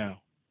Midtown,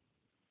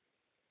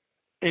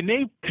 and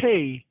they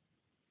pay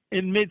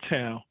in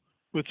Midtown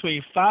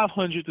between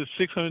 $500 to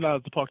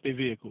 $600 to park their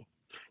vehicle.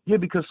 Yeah,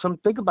 because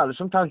think about it.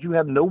 Sometimes you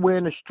have nowhere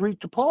in the street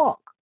to park.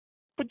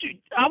 But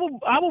I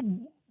will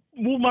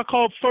move my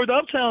car further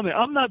uptown. There,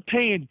 I'm not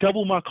paying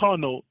double my car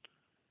note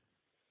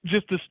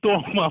just to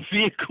store my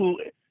vehicle.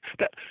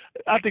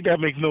 I think that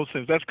makes no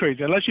sense. That's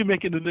crazy. Unless you're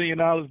making $1 million,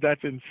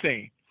 that's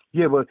insane.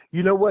 Yeah, but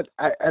you know what?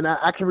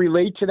 I can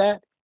relate to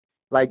that.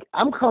 Like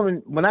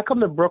when I come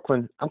to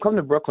Brooklyn, I'm coming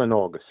to Brooklyn in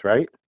August,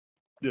 right?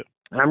 Yeah.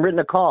 And I'm renting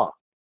a car,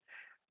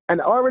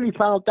 and I already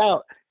found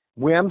out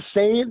where I'm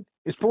staying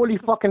is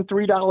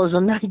 $43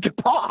 a night to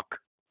park.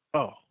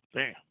 Oh,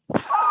 damn.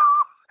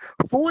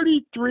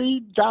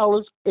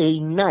 $43 a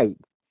night.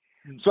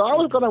 So I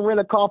was gonna rent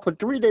a car for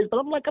 3 days, but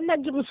I'm like, I'm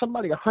not giving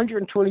somebody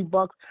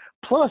 $120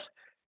 plus.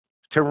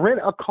 To rent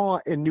a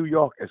car in New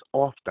York is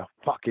off the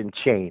fucking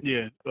chain.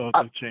 Yeah,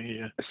 off the chain.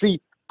 Yeah. See,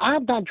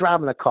 I'm not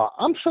driving a car.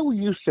 I'm so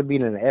used to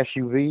being in an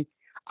SUV.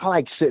 I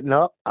like sitting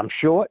up. I'm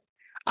short.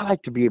 I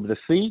like to be able to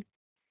see.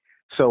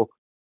 So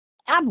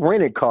I've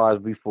rented cars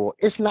before.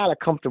 It's not a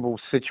comfortable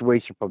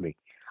situation for me.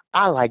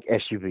 I like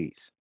SUVs.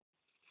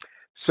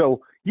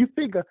 So you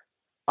figure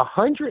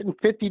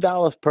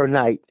 $150 per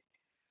night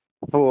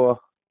for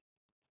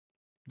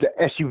the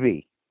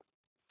SUV.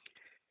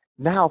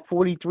 Now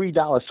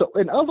 $43. So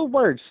in other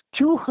words,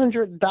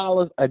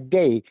 $200 a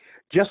day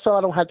just so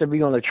I don't have to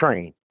be on a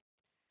train.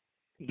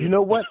 You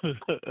know what?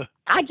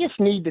 I just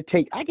need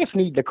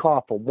the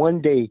car for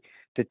one day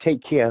to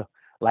take care of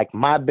like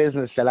my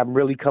business that I'm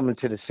really coming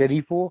to the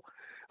city for.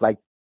 Like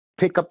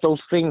pick up those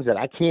things that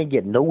I can't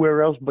get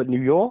nowhere else but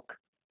New York.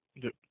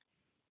 Yep.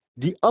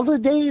 The other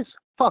days,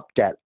 fuck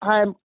that.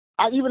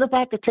 Even if I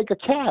have to take a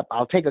cab,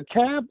 I'll take a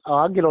cab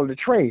or I'll get on the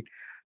train.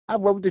 I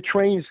rode the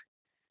trains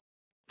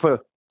for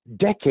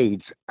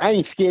decades. I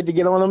ain't scared to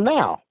get on them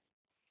now.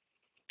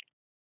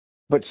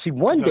 But see,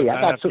 one Because day I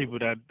I got have so people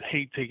that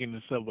hate taking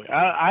the subway.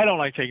 I don't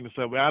like taking the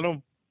subway. I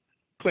don't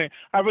plan.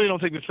 I really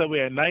don't take the subway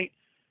at night.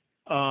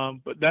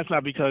 But that's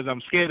not because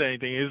I'm scared of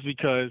anything. It's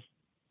because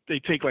they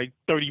take like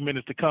 30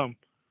 minutes to come,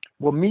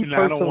 well, and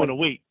I don't want to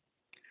wait.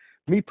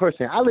 me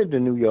personally, I lived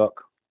in New York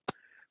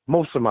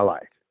most of my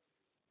life.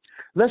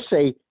 Let's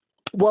say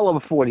well over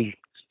 40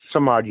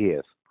 some odd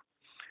years.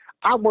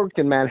 I worked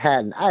in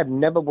Manhattan. I have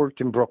never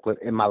worked in Brooklyn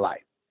in my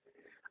life.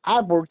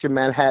 I've worked in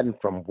Manhattan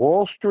from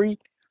Wall Street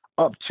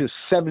up to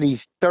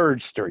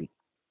 73rd Street.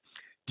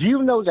 Do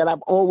you know that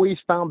I've always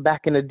found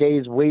back in the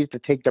days ways to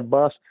take the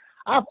bus?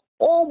 I've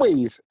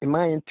always, in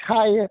my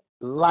entire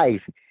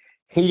life,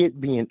 hated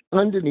being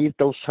underneath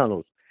those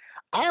tunnels.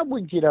 I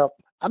would get up.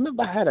 I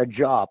remember I had a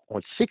job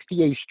on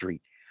 68th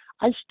Street.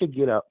 I used to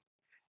get up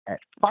at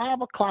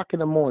 5 o'clock in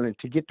the morning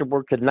to get to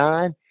work at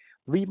 9,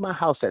 leave my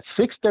house at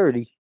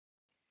 6:30,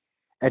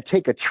 and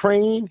take a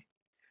train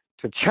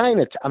to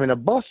Chinatown. I mean, a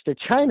bus to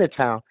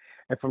Chinatown,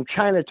 and from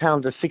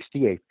Chinatown to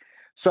 68th.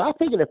 So I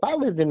figured if I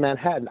lived in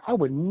Manhattan, I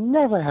would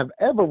never have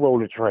ever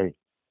rode a train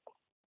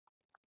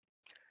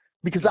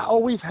because I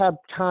always have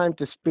time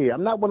to spare.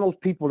 I'm not one of those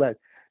people that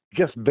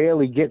just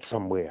barely get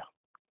somewhere.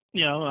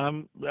 You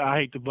know, I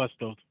hate the bus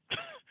though.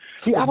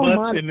 See, The I don't bus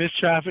mind. in this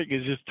traffic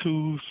is just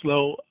too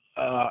slow.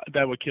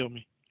 That would kill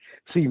me.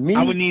 See,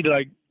 I would me, need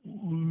like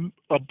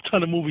a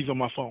ton of movies on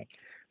my phone.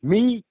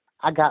 me,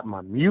 I got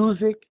my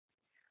music,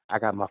 I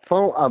got my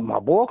phone, my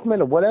Walkman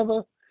or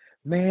whatever,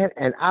 man,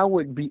 and I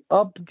would be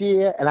up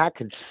there and I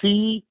could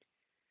see,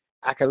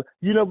 I could,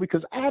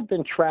 because I have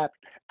been trapped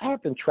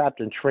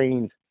in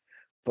trains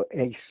for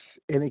in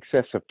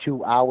excess of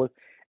 2 hours.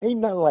 Ain't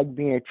nothing like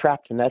being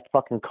trapped in that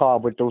fucking car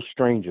with those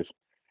strangers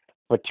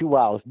for 2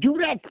 hours. Do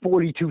that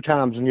 42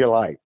 times in your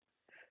life,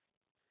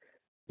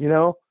 you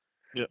know?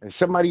 Yeah. And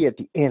somebody at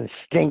the end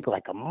stink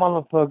like a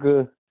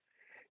motherfucker.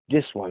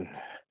 This one,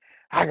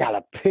 I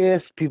gotta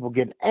piss. People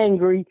getting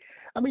angry.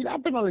 I mean,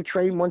 I've been on a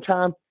train one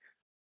time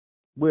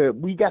where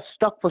we got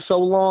stuck for so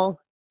long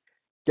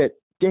that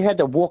they had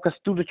to walk us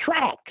through the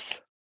tracks.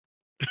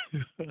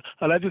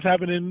 Oh, that just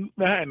happened in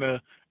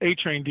Manhattan. A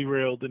train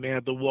derailed, and they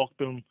had to walk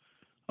them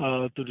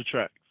through the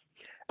tracks.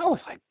 I was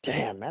like,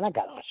 damn, man, I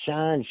got on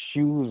shine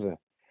shoes and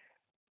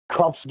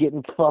cuffs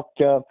getting fucked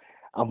up.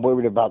 I'm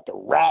worried about the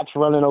rats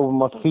running over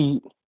my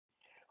feet.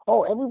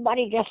 Oh,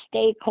 everybody just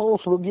stay close.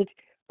 We'll get.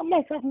 I'm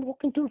like, I'm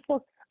walking through the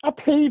fuck. I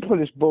paid for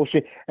this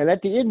bullshit. And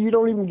at the end, you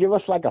don't even give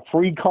us like a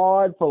free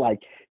card for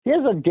like,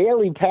 here's a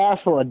daily pass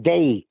for a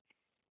day.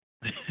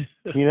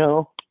 You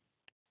know?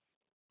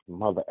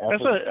 Mother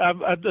That's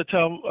effer. I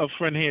tell a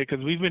friend here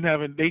because we've been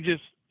having. They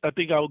just, I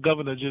think our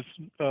governor just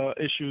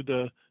issued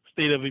a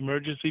state of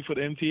emergency for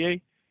the MTA.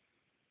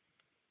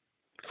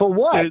 For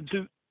what?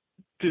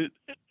 To,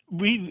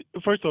 we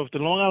first off, the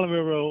Long Island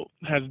Railroad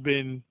has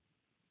been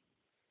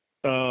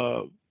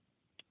uh,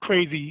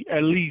 crazy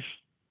at least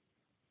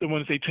I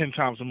want to say 10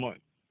 times a month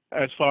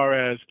as far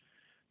as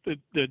it's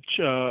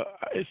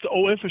the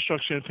old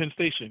infrastructure in Penn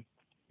Station.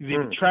 These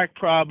either track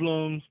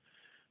problems.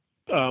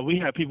 We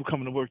have people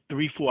coming to work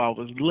 3-4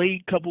 hours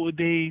late, couple of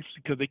days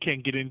because they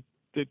can't get in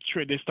the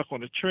train. They're stuck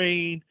on the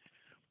train.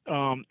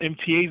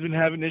 MTA's been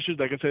having issues.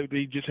 Like I said,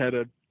 they just had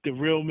a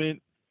derailment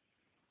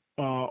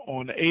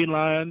on the A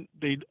line.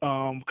 They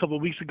a couple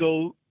of weeks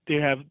ago they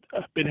have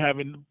been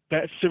having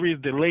serious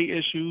delay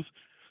issues.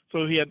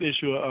 So he had to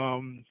issue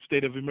a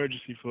state of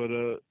emergency for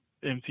the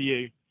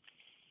MTA.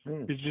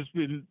 It's just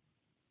been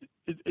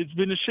it's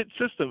been a shit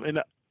system, and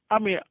I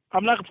mean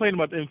I'm not complaining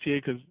about the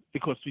MTA because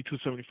it costs me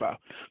 $275.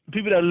 The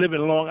people that live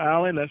in Long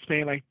Island that's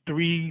paying like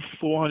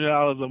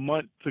 $300-$400 a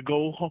month to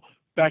go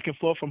back and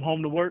forth from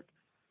home to work,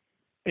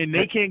 and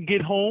they can't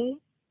get home.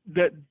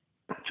 That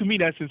to me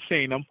that's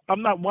insane.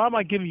 I'm not. Why am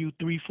I giving you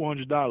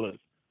 $300-$400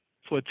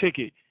 for a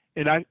ticket,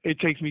 and it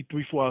takes me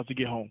 3-4 hours to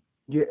get home?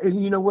 Yeah,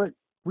 and you know what?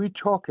 We're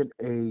talking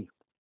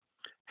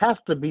has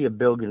to be $1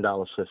 billion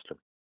system.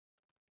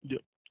 Yeah.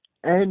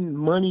 And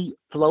money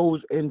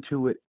flows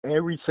into it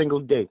every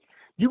single day.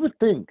 You would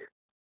think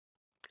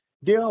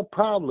there are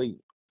probably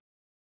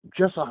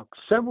just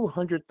several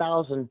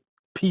 100,000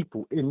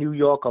 people in New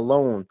York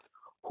alone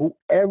who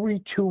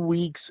every 2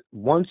 weeks,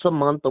 once a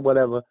month or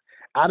whatever,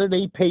 out of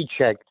their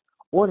paycheck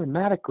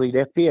automatically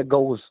their fare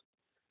goes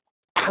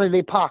out of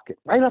their pocket,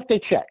 right off their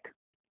check.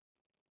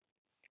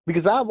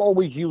 Because I've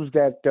always used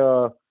that,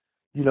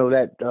 you know,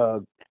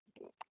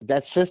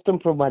 that system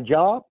for my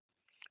job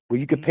where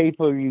you could Mm-hmm. pay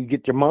for you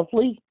get your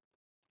monthly.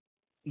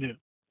 Yeah.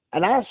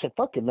 And I said,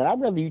 fuck it, man.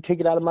 I'd rather you take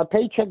it out of my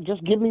paycheck.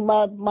 Just give me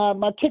my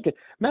ticket.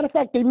 Matter of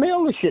fact, they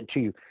mail the shit to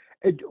you.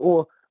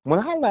 Or when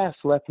I last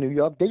left New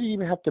York, they didn't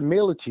even have to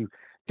mail it to you.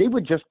 They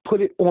would just put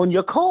it on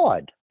your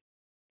card.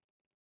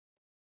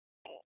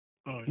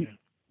 Oh yeah.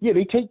 Yeah,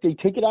 they take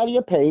it out of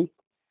your pay.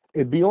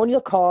 It'd be on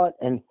your card,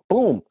 and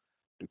boom,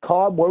 the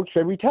card works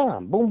every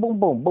time. Boom, boom,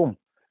 boom, boom.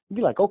 You'd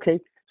be like, okay,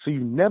 so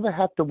you never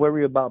have to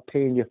worry about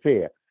paying your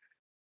fare.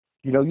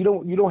 You know, you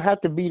don't have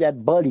to be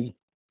that buddy,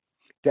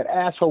 that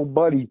asshole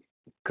buddy,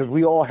 because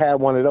we all had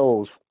one of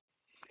those.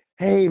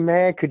 Hey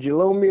man, could you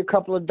loan me a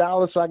couple of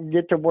dollars so I can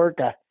get to work?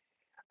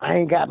 I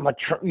ain't got my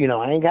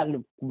I ain't got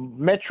no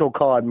Metro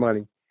card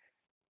money.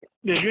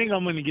 Yeah, if you ain't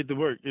got money to get to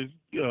work, it's,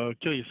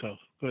 kill yourself.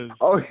 Cause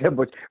Oh yeah,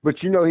 but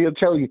he'll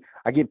tell you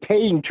I get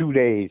paid in 2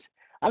 days.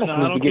 I just no,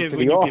 need I to don't get care to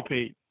when the you office. get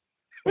paid.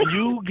 When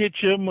you get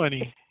your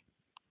money,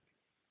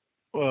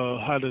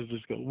 how does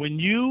this go? When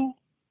you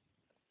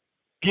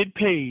get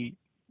paid,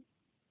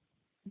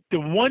 the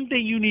one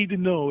thing you need to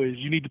know is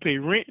you need to pay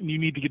rent and you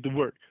need to get to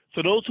work.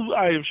 So those two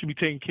items should be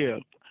taken care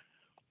of.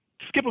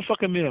 Skip a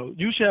fucking meal.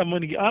 You should have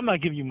money. I'm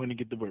not giving you money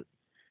to get to work.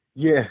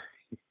 Yeah,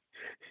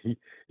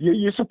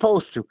 you're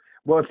supposed to.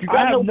 Well, if you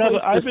got no place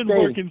to I've been stay,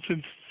 working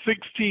since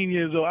 16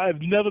 years old.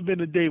 I've never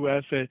been a day where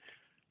I said,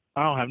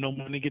 I don't have no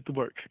money to get to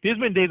work. There's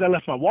been days I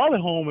left my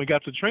wallet home and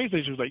got to the train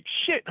station. Was like,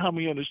 shit, how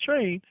many on this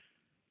train?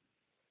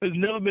 There's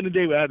never been a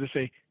day where I had to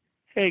say,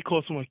 hey,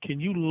 call someone, can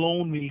you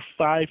loan me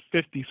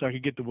 $5.50 so I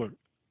can get to work?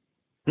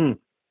 Hmm.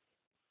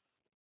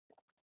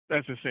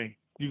 That's insane.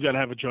 You got to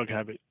have a drug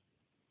habit.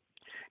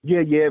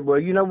 Yeah. Well,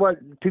 you know what?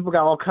 People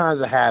got all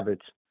kinds of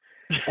habits.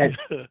 And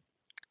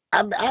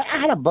I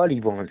had a buddy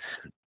once.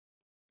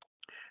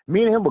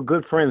 Me and him were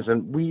good friends,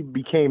 and we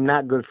became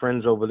not good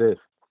friends over this.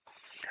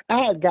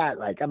 I had got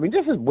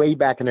this is way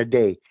back in the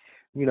day,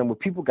 when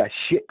people got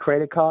shit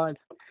credit cards,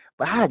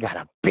 but I got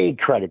a big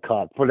credit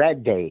card for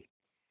that day.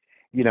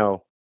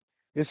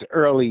 This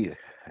early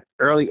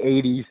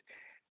 '80s.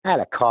 I had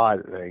a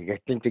card. I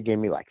think they gave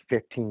me like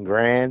 15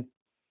 grand,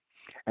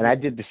 and I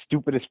did the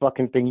stupidest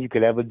fucking thing you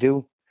could ever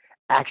do.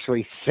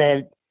 Actually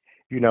said,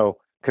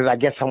 because I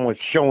guess someone's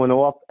showing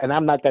off, and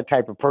I'm not that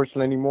type of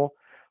person anymore.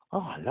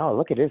 Oh no,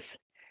 look at this.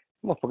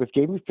 Motherfuckers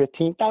gave me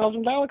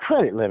 $15,000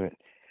 credit limit.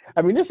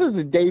 I mean, this is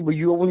a day where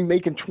you're only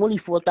making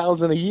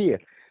 $24,000 a year.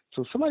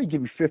 So somebody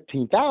give you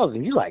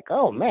 $15,000, you're like,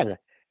 oh man,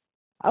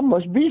 I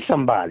must be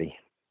somebody.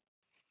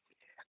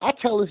 I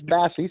tell this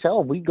bastard, he said,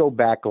 oh, we go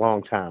back a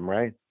long time,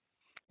 right?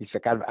 He's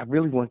like, I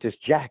really want this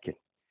jacket.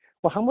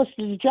 Well, how much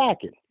is the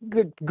jacket?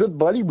 Good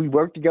buddy. We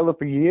worked together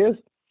for years.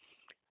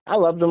 I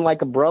loved him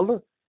like a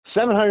brother.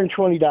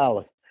 $720.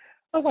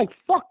 I was like,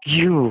 fuck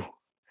you.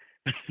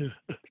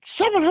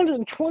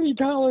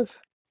 $720.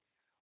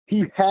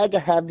 He had to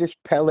have this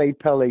Pele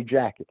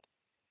jacket.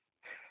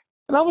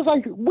 And I was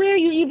like, where are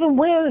you even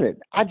wearing it?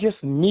 I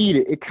just need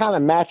it. It kind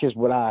of matches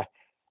with the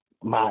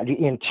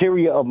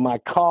interior of my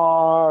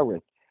car.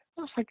 And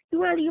I was like,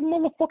 you out of your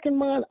motherfucking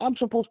mind? I'm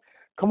supposed,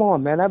 come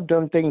on, man, I've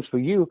done things for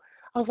you.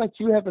 I was like,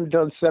 you haven't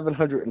done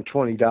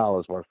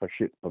 $720 worth of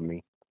shit for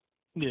me.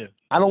 Yeah.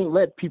 I don't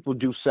let people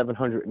do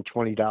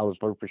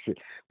 $720 worth of shit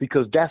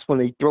because that's when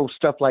they throw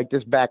stuff like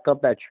this back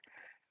up at you.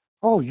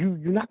 Oh, you're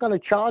not going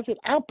to charge it?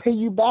 I'll pay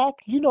you back.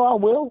 You know I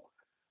will.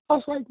 I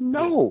was like,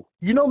 no.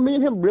 Me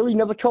and him really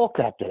never talked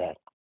after that.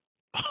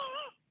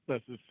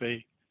 That's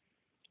insane.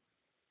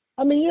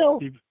 I mean,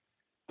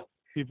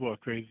 People are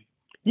crazy.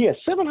 Yeah,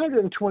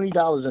 $720 in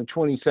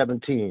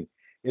 2017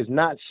 is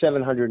not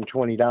 $720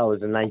 in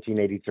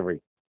 1983.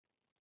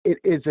 It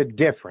is a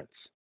difference.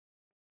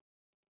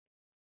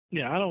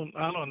 Yeah, I don't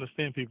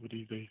understand people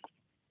these days.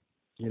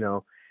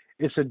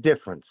 It's a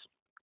difference.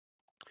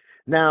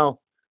 Now,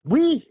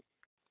 we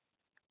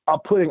are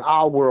putting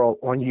Ourworld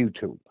on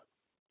YouTube.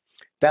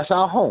 That's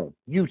our home,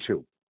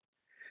 YouTube.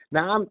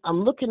 Now,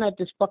 I'm looking at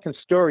this fucking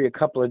story a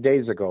couple of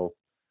days ago.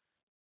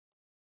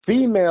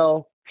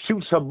 Female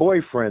shoots her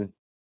boyfriend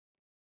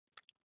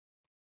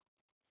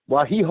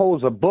while he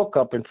holds a book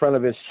up in front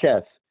of his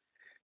chest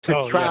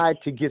to try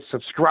to get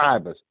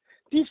subscribers.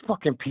 These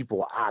fucking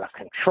people are out of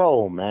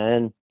control,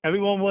 man.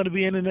 Everyone want to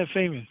be internet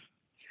famous.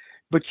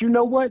 But you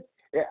know what?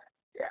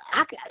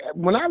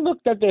 When I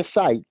looked at their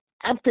site,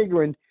 I'm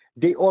figuring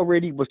they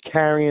already was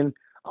carrying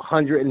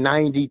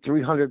 190,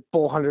 300,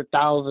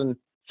 400,000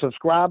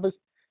 subscribers.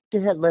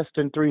 They had less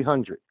than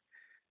 300.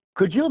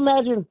 Could you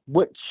imagine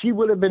what she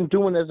would have been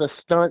doing as a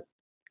stunt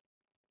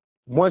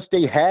once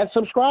they had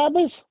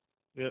subscribers?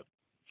 Yep.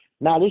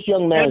 Now, this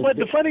young man... But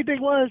the funny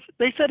thing was,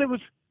 they said it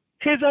was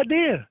his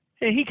idea.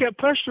 And he kept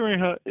pressuring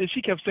her, and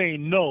she kept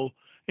saying no.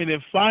 And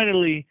then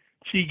finally,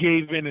 she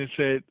gave in and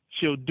said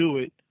she'll do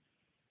it.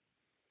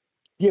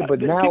 Yeah,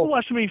 but now... People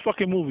watch too many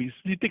fucking movies.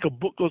 Do you think a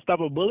book will stop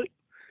a bullet?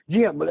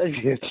 Yeah, but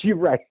you're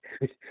right.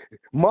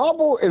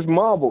 Marvel is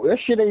Marvel. That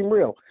shit ain't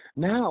real.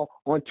 Now,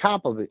 on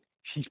top of it,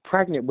 she's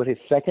pregnant with his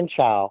second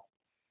child.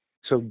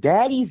 So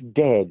daddy's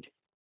dead.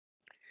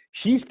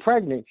 She's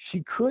pregnant.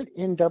 She could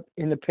end up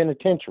in the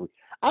penitentiary.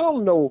 I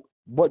don't know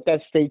what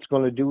that state's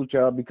going to do to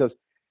her because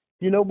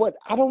you know what?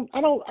 I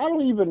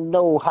don't even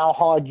know how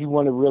hard you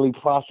want to really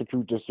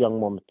prosecute this young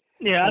woman.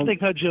 Yeah, I And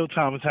think her jail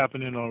time is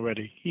happening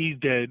already. He's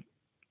dead.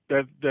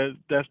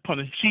 That's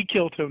punish. She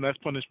killed him. That's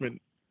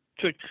punishment.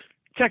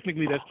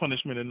 Technically, that's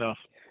punishment enough.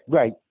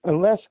 right,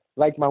 unless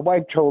like my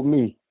wife told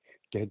me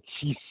that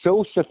she's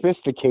so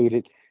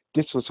sophisticated,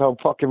 this was her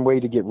fucking way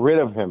to get rid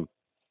of him.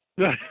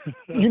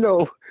 You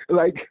know,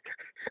 like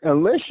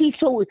unless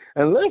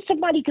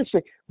somebody can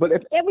say, but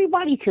if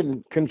everybody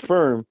can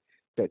confirm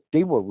that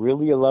they were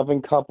really a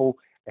loving couple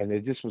and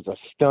that this was a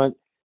stunt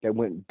that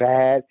went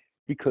bad,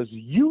 because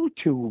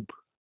YouTube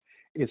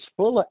is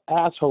full of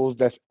assholes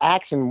that's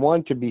asking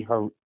one to be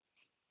hurt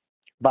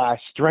by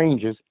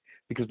strangers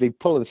because they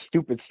pulling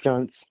stupid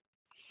stunts.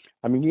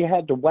 I mean, you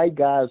had the white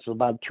guys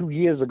about 2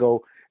 years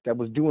ago that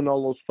was doing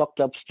all those fucked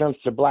up stunts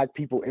to black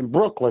people in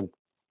Brooklyn.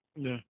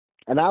 Yeah.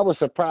 And I was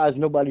surprised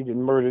nobody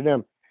didn't murder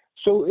them.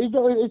 So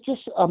it's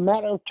just a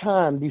matter of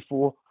time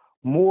before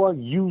more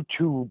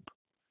YouTube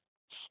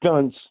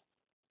stunts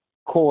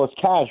cause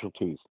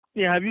casualties.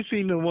 Yeah, have you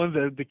seen the ones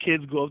that the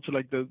kids go up to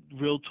like the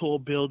real tall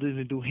buildings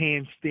and do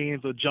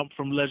handstands or jump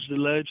from ledge to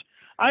ledge?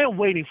 I am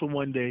waiting for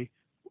one day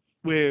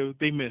where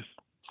they miss.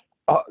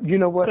 You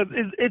know what?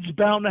 Because it's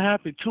bound to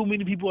happen. Too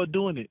many people are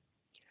doing it.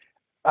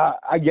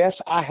 I guess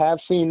I have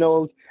seen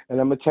those, and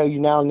I'm gonna tell you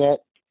now, Nat,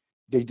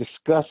 they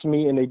disgust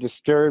me and they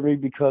disturb me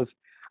because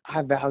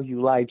I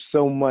value life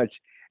so much,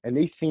 and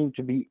they seem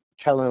to be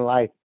telling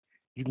life,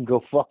 you can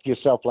go fuck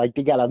yourself, like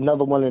they got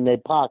another one in their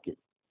pocket.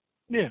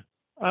 Yeah,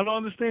 I don't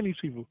understand these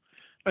people.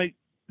 Like,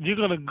 you're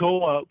going to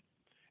go up,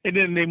 and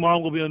then their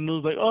mom will be on the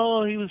news like,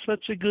 oh, he was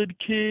such a good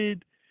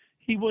kid.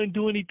 He wouldn't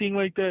do anything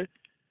like that.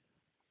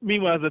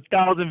 Meanwhile, there's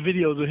 1,000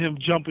 videos of him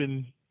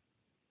jumping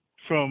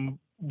from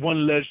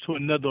one ledge to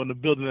another on a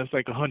building that's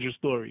like 100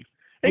 stories.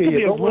 It could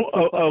be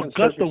a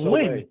gust of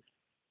wind.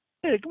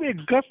 Yeah, it could be a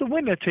gust of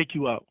wind that take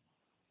you out.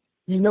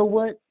 You know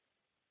what?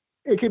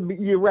 It could be,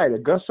 you're right, a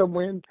gust of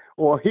wind.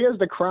 Or here's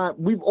the crime.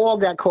 We've all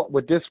got caught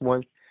with this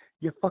one.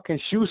 Your fucking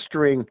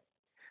shoestring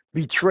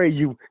betray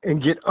you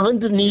and get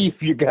underneath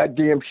your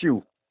goddamn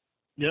shoe.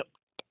 Yep.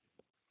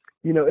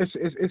 You know,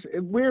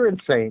 we're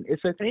insane.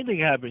 Anything can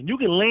happen. You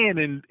can land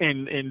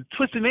and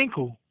twist an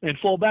ankle and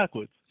fall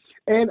backwards.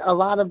 And a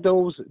lot of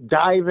those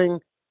diving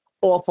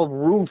off of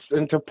roofs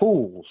into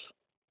pools.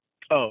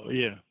 Oh,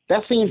 yeah.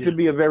 That seems to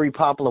be a very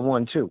popular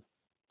one, too.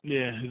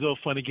 Yeah, it's all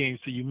fun and games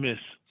till you miss.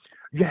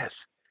 Yes.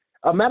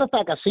 A matter of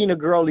fact, I seen a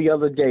girl the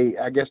other day.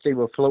 I guess they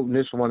were floating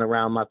this one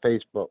around my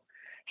Facebook.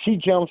 She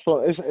jumps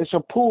from, it's a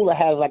pool that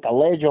has like a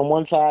ledge on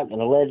one side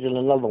and a ledge on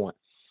another one.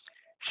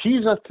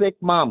 She's a thick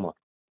mama.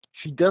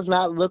 She does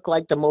not look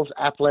like the most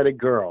athletic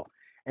girl.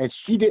 And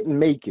she didn't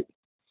make it.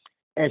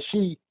 And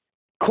she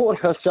caught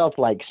herself,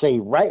 like, say,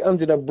 right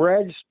under the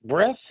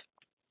breast.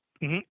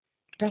 Mm-hmm.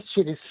 That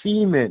shit is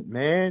cement,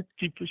 man.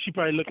 She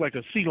probably looked like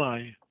a sea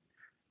lion.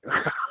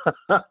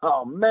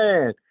 Oh,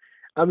 man.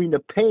 I mean, the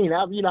pain,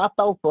 I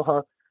felt for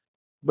her.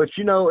 But,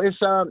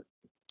 it's,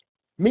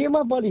 me and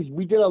my buddies,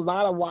 we did a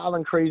lot of wild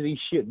and crazy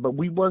shit, but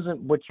we wasn't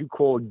what you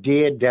call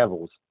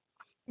daredevils.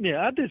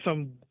 Yeah, I did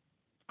some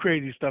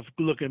crazy stuff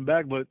looking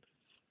back, but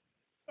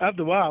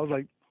after a while, I was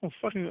like, oh,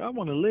 fucking, I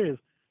want to live.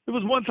 There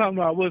was one time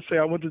I would say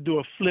I went to do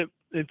a flip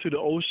into the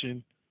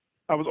ocean.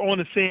 I was on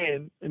the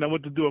sand, and I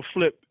went to do a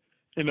flip,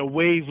 and a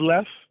wave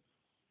left,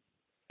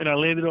 and I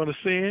landed on the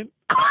sand.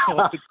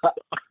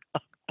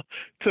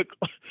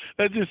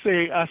 Let's just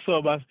say I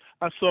saw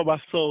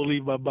my soul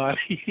leave my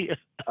body.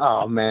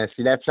 Oh man,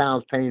 see that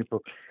sounds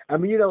painful. I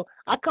mean,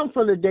 I come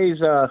from the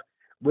days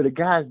where the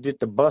guys did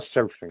the bus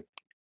surfing.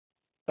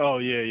 Oh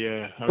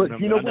yeah. But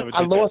you know what?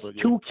 I lost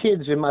two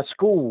kids in my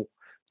school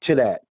to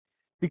that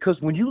because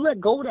when you let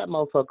go of that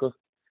motherfucker,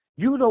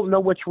 you don't know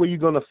which way you're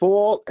gonna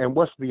fall and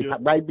what's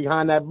right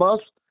behind that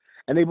bus,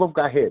 and they both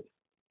got hit.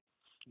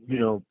 You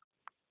know.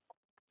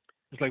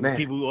 It's like when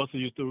people also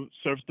used to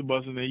surf the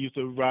bus and they used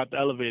to ride the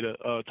elevator,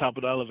 top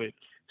of the elevator.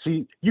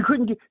 See, you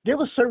couldn't get. There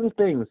were certain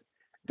things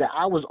that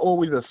I was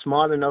always a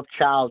smart enough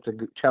child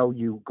to tell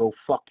you, go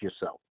fuck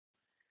yourself.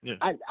 Yeah.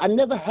 I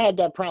never had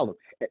that problem.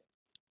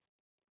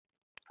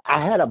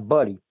 I had a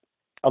buddy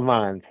of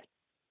mine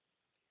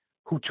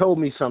who told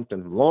me something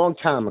a long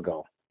time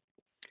ago,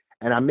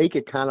 and I make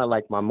it kind of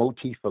like my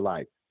motif for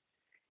life.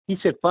 He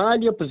said,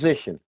 find your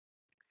position,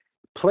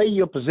 play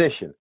your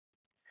position,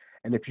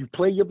 and if you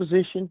play your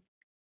position,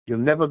 you'll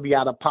never be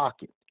out of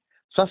pocket.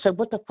 So I said,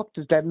 what the fuck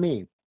does that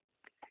mean?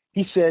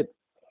 He said,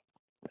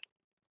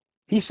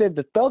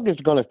 the thug is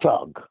going to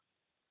thug.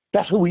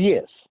 That's who he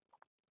is.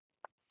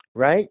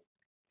 Right?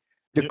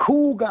 The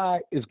cool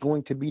guy is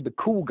going to be the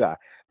cool guy.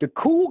 The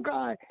cool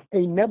guy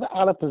ain't never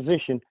out of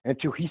position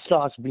until he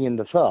starts being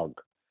the thug.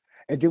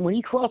 And then when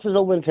he crosses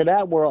over into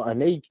that world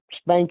and they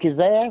spank his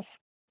ass,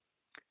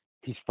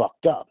 he's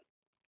fucked up.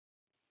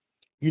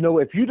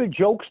 If you're the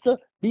jokester,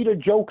 be the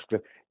jokester.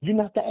 You're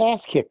not the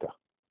ass kicker.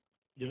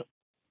 Yep.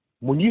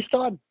 When you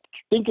start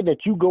thinking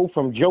that you go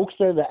from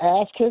jokester to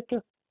ass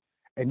kicker,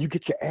 and you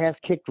get your ass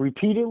kicked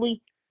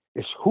repeatedly,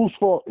 it's whose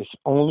fault? It's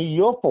only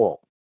your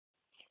fault.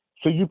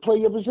 So you play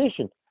your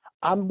position.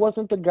 I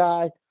wasn't the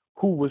guy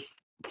who was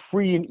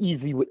free and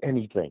easy with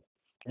anything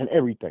and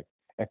everything.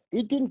 If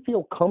it didn't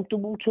feel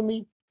comfortable to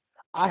me,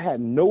 I had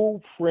no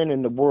friend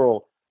in the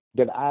world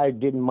that I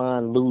didn't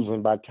mind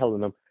losing by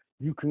telling them,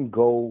 you can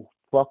go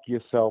fuck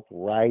yourself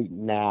right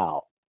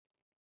now.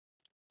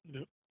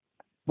 Yep.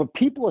 But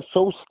people are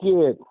so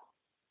scared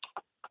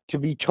to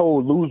be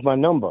told lose my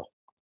number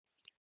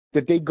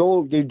that they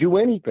do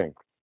anything.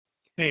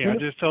 Hey, You I know,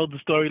 just told the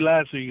story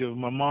last week of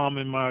my mom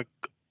and my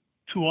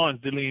two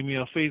aunts deleting me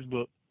on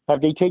Facebook.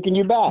 have they taken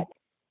you back?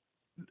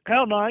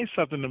 Hell no, I ain't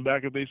something them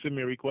back if they send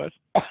me a request.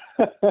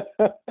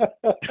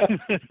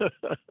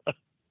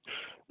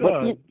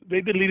 But you,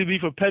 They deleted me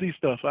for petty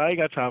stuff. I ain't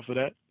got time for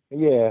that.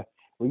 yeah,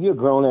 well, you're a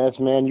grown ass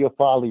man. You're a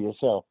father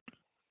yourself.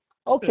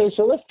 Yeah. Okay,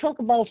 so let's talk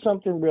about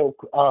something real,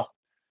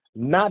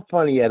 not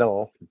funny at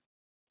all.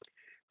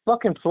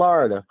 Fucking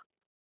Florida,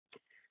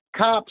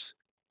 cops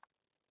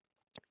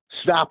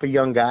stop a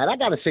young guy. And I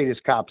got to say this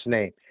cop's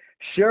name,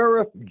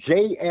 Sheriff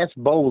J.S.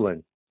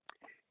 Bolin.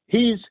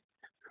 He's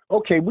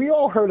okay. We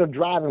all heard of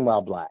driving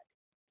while black,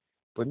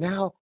 but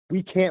now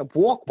we can't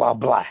walk while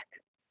black.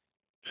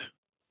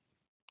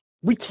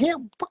 We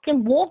can't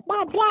fucking walk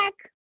while black.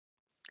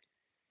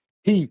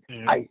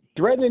 I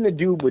threatened a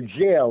dude with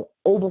jail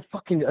over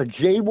fucking a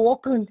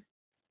jaywalker,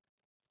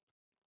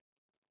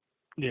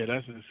 Yeah,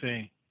 that's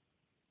insane.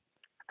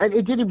 and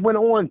it didn't went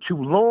on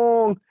too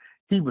long.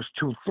 He was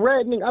too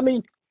threatening. I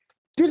mean,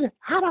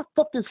 how the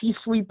fuck does he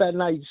sleep at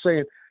night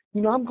saying,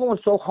 I'm going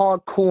so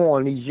hardcore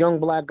on these young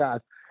black guys,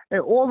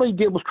 and all they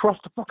did was cross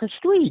the fucking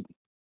street.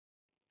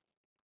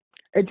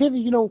 And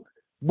then,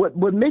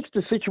 what makes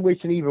the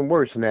situation even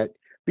worse than that,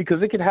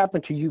 because it could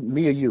happen to you,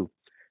 me or you.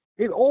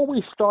 It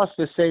always starts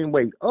the same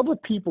way. Other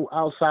people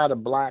outside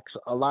of blacks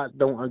a lot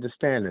don't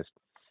understand this.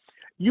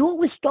 You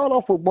always start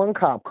off with one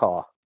cop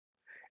car,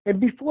 and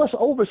before it's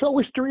over, it's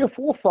always 3 or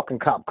 4 fucking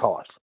cop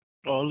cars.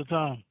 All the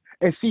time.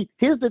 And see,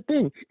 here's the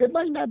thing. It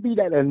might not be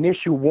that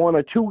initial 1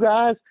 or 2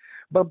 guys,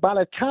 but by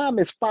the time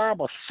it's 5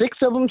 or 6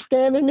 of them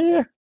standing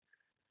there,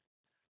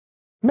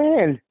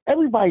 man,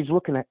 everybody's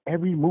looking at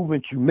every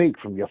movement you make,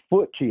 from your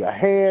foot to your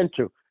hand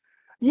to,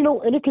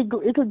 and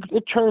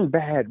it turn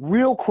bad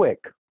real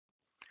quick.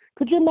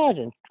 Could you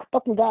imagine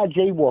fucking guy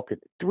jaywalking,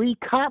 3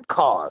 cop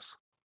cars?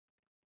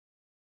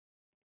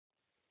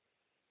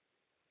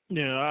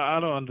 Yeah, I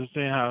don't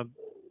understand how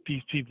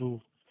these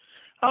people.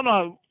 I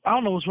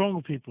don't know what's wrong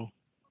with people.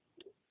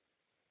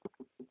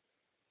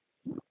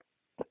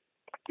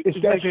 It's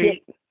that like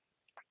shit.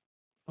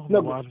 I don't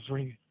know why it's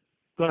ringing.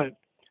 Go ahead.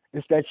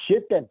 It's that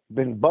shit that's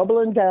been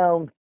bubbling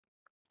down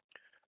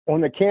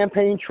on the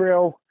campaign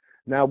trail.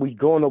 Now we're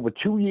going over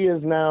 2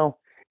 years now.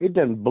 It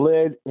done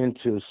bled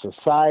into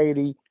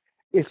society.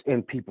 It's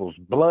in people's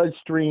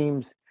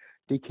bloodstreams.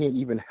 They can't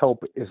even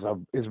help it.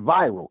 It's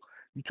viral.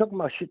 You talking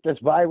about shit that's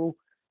viral?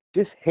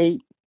 This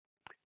hate,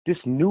 this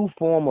new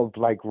form of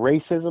like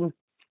racism,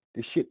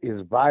 this shit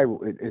is viral.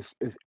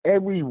 It's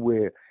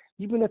everywhere.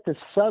 Even if it's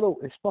subtle,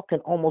 it's fucking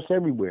almost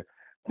everywhere.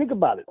 Think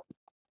about it.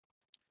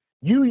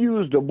 You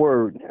used a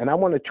word, and I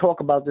want to talk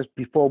about this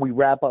before we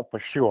wrap up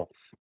for sure.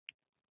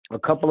 A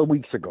couple of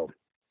weeks ago,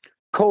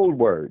 code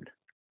word.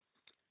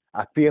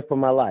 I fear for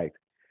my life.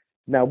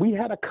 Now, we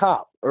had a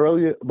cop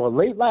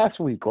late last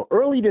week or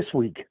early this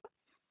week.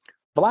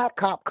 Black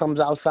cop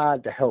comes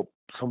outside to help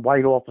some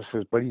white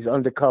officers, but he's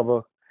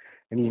undercover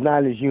and he's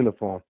not in his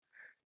uniform.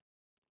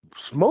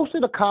 Most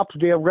of the cops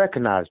there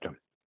recognized him.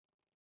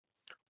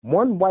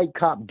 One white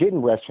cop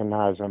didn't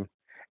recognize him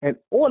and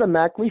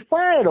automatically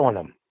fired on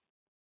him.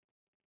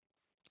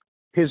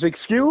 His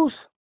excuse?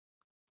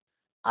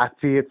 I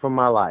feared for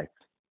my life.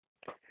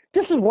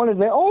 This is one of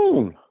their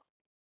own.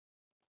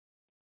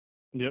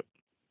 Yep.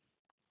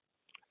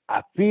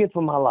 I feared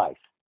for my life.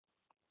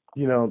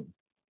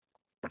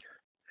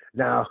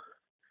 Now,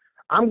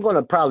 I'm going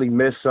to probably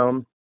miss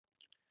some,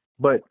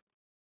 but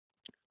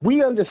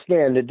we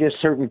understand that there's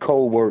certain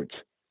code words.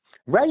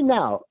 Right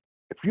now,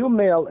 if you're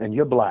male and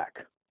you're black,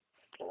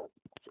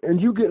 and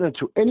you get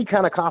into any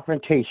kind of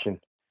confrontation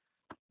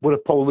with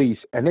the police,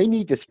 and they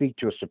need to speak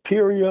to a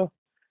superior,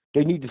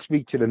 they need to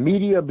speak to the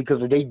media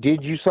because if they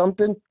did you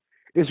something,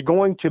 it's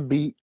going to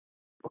be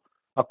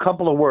a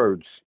couple of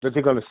words that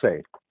they're going to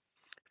say.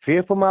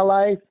 Fear for my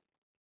life.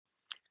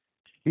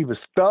 He was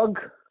thug.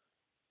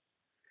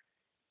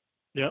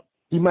 Yep.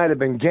 He might have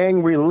been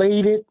gang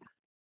related.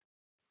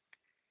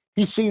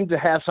 He seemed to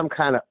have some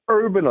kind of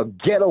urban or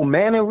ghetto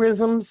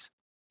mannerisms.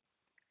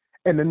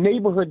 And the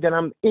neighborhood that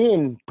I'm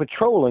in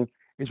patrolling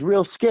is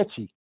real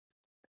sketchy.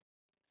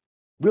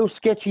 Real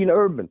sketchy and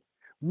urban.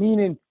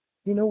 Meaning,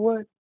 you know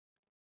what?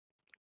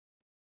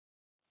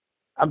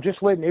 I'm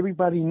just letting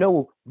everybody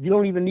know you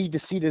don't even need to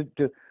see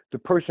the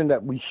person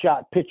that we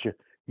shot picture.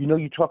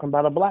 You're talking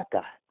about a black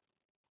guy.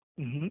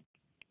 Mm-hmm.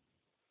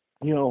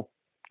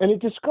 And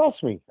it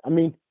disgusts me. I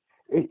mean,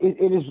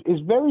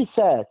 it's very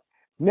sad.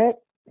 Net,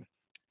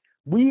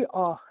 we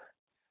are,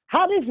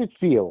 How does it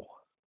feel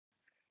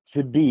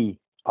to be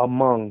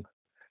among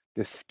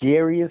the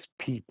scariest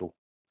people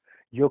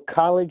your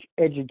college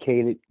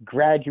educated,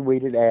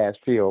 graduated ass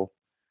feel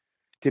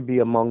to be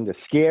among the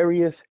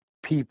scariest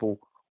people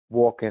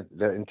walking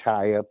the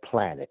entire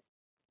planet?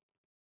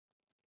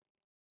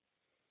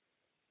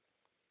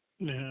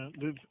 Yeah,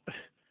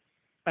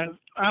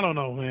 I don't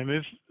know,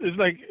 man. It's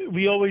like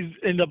we always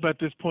end up at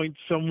this point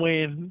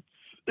somewhere, and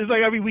it's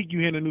like every week you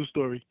hear a new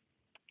story.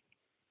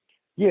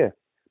 Yeah,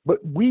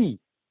 but we,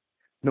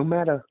 no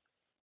matter,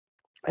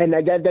 and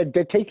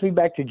that takes me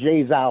back to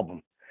Jay's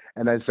album,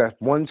 and that's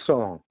that one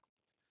song,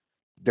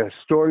 the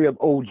story of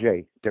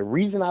OJ. The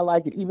reason I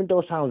like it, even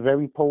though it sounds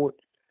very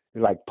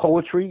like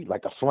poetry,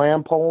 like a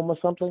slam poem or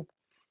something,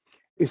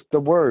 it's the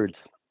words.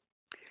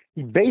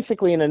 He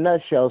basically, in a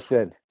nutshell,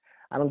 said,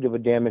 "I don't give a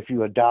damn if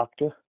you're a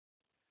doctor,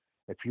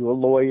 if you're a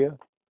lawyer,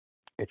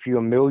 if you're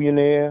a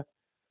millionaire,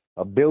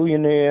 a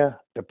billionaire,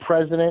 the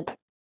president,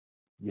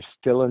 you're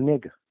still a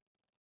nigger."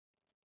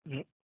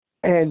 Yep.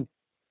 And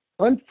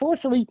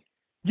unfortunately,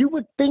 you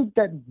would think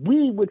that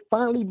we would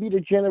finally be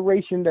the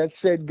generation that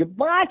said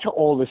goodbye to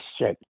all this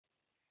shit.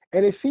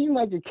 And it seemed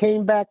like it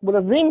came back with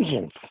a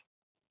vengeance.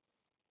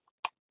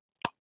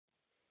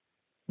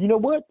 You know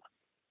what?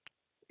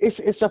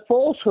 It's a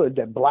falsehood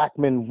that black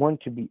men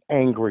want to be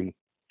angry.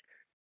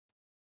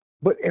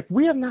 But if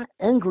we are not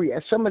angry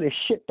at some of the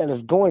shit that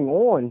is going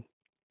on,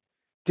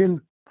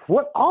 then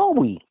what are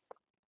we?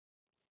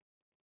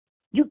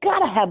 You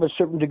gotta have a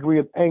certain degree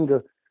of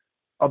anger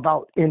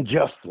about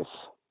injustice.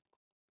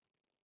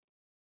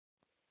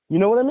 You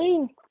know what I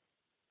mean?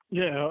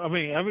 Yeah, I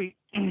mean,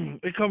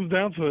 it comes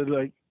down to it.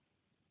 Like,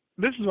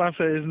 this is why I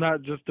say it's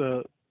not just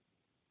a.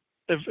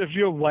 If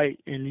you're white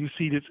and you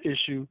see this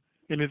issue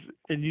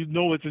and you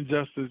know it's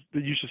injustice,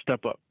 then you should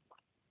step up.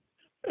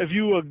 If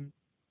you a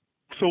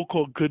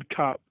so-called good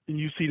cop and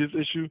you see this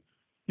issue,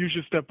 you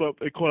should step up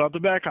and call out the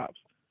bad cops.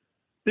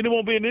 Then it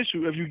won't be an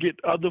issue if you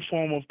get other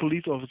form of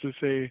police officers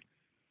say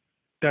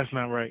that's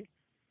not right.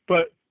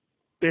 But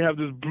they have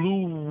this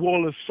blue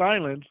wall of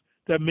silence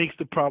that makes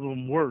the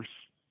problem worse.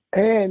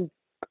 And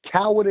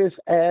cowardice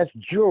ass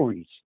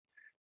juries.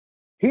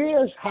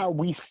 Here's how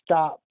we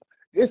stop.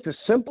 It's the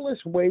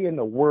simplest way in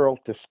the world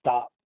to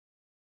stop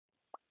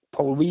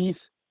police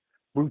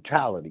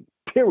brutality.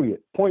 Period.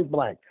 Point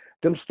blank.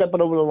 Them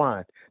stepping over the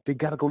line. They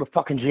gotta go to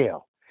fucking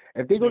jail.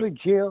 If they go to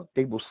jail,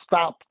 they will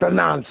stop the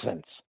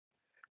nonsense.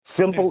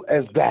 Simple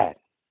as that.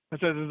 I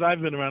said, since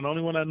I've been around, the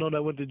only one I know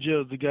that went to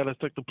jail is the guy that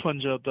stuck the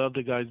plunger out the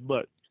other guy's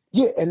butt.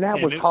 Yeah, and that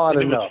was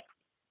hard enough.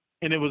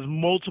 And it was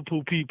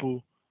multiple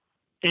people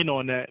in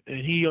on that,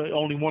 and he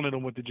only one of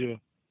them went to jail.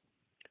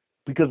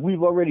 Because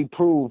we've already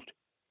proved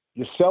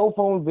your cell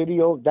phone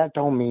video, that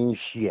don't mean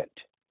shit.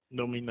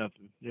 Don't mean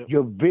nothing. Yep.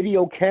 Your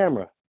video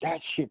camera, that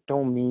shit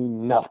don't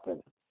mean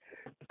nothing.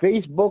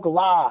 Facebook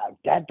Live,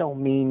 that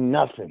don't mean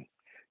nothing.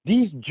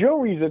 These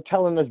juries are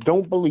telling us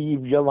don't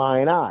believe your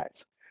lying eyes.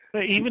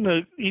 Even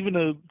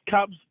a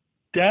cop's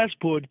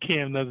dashboard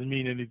cam doesn't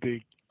mean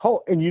anything.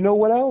 Oh, and you know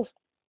what else?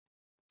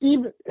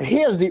 Even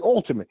here's the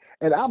ultimate,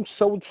 and I'm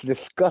so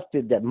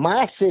disgusted that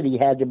my city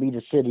had to be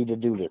the city to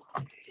do this.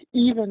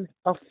 Even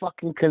a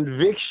fucking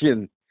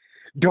conviction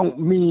don't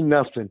mean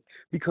nothing,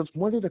 because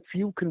one of the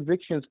few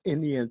convictions in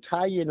the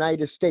entire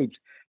United States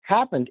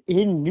happened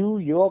in New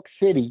York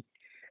City,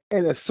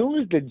 and as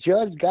soon as the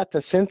judge got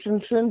to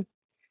sentencing,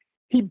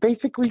 he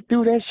basically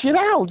threw that shit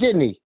out,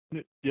 didn't he?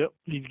 Yep,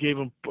 he gave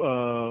him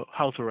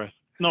house arrest.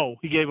 No,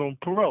 he gave him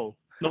parole.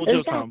 No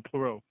jail time,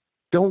 parole.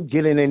 Don't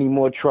get in any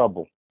more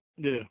trouble.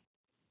 Yeah.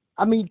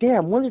 I mean,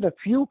 damn, one of the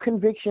few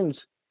convictions,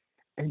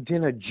 and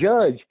then a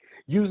judge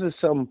uses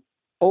some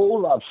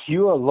old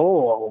obscure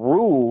law or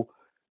rule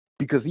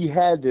because he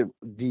had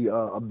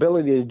the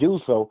ability to do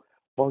so.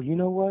 Well, you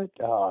know what?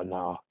 Oh,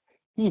 no.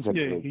 He's a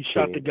good he kid.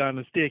 shot the guy on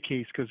the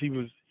staircase because he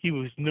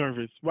was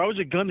nervous. Why was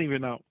your gun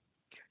even out?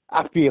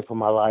 I fear for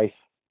my life.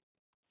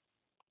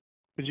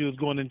 Because you was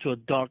going into a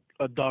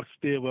dark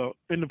stairwell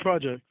in the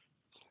project.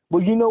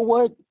 Well, you know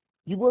what?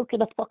 You work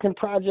in a fucking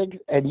project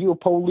and you're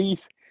police,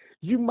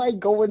 you might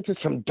go into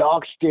some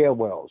dark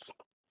stairwells.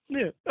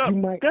 Yeah,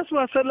 that's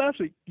what I said last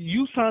week.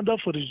 You signed up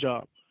for this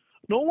job.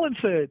 No one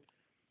said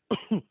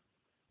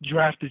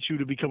drafted you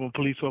to become a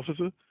police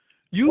officer.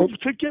 You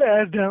took your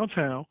ass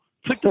downtown,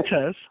 took the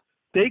test,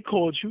 they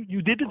called you,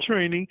 you did the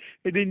training,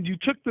 and then you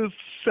took the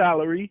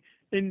salary,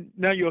 and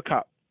now you're a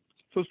cop.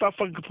 So stop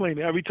fucking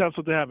complaining. Every time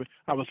something happened,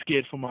 I was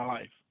scared for my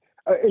life.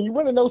 And you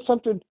want to know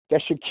something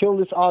that should kill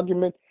this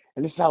argument?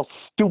 And this is how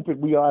stupid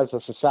we are as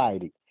a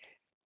society.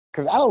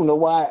 Because I don't know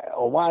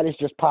why this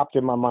just popped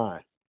in my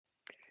mind.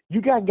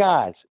 You got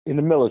guys in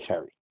the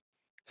military,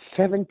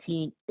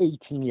 17,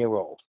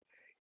 18-year-olds,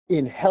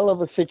 in hell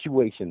of a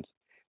situations,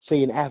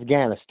 say in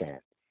Afghanistan.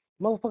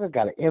 Motherfucker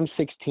got an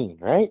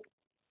M16, right?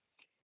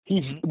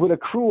 He's with a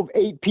crew of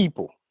 8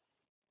 people.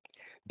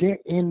 They're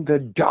in the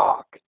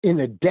dark, in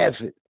the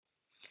desert.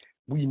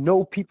 We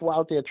know people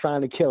out there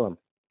trying to kill him.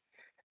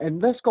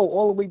 And let's go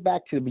all the way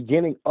back to the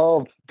beginning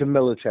of the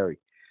military.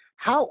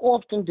 How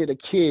often did a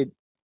kid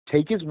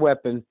take his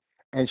weapon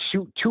and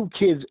shoot two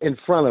kids in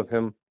front of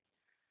him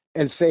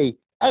and say,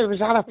 "I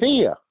was out of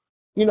fear.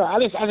 I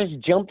just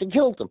jumped and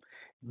killed them."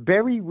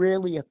 Very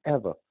rarely, if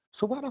ever.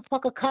 So why the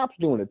fuck are cops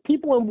doing it?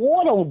 People in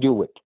war don't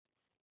do it.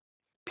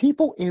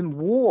 People in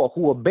war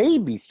who are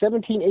babies,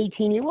 17,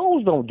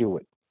 18-year-olds, don't do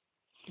it.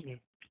 Yeah.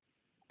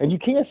 And you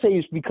can't say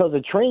it's because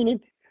of training,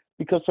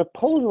 because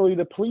supposedly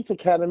the police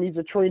academies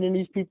are training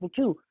these people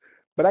too.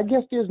 But I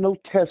guess there's no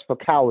test for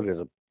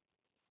cowardice.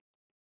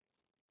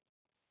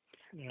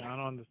 Yeah, I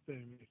don't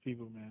understand these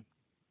people, man.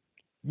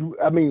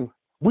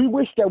 We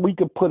wish that we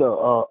could put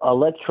a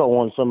electro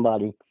on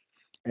somebody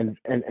and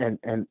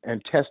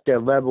test their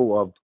level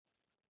of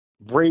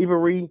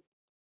bravery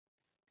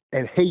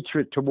and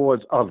hatred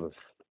towards others.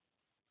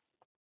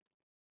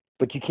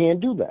 But you can't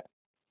do that.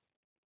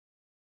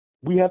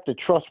 We have to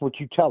trust what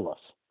you tell us.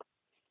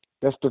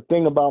 That's the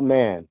thing about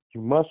man.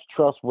 You must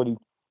trust what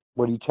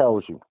he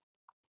tells you.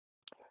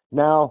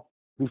 Now,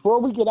 before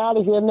we get out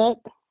of here, Ned,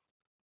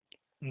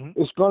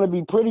 it's going to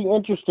be pretty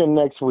interesting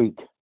next week.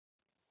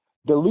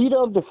 The leader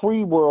of the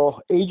free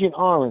world, Agent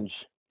Orange,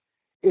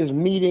 is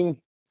meeting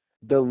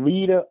the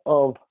leader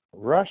of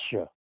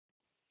Russia,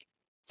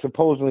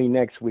 supposedly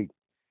next week.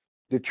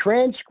 The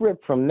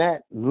transcript from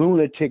that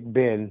lunatic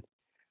bin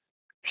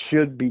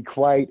should be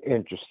quite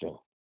interesting.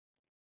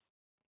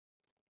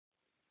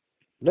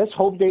 Let's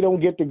hope they don't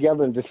get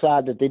together and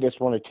decide that they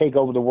just want to take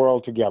over the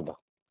world together.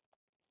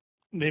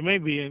 They may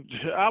be.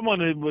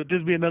 Would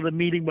this be another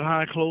meeting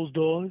behind closed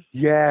doors?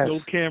 Yes. No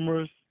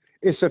cameras.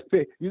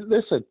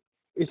 Listen,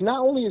 it's not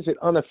only is it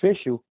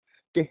unofficial,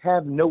 they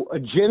have no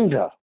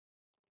agenda.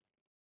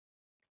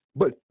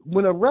 But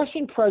when a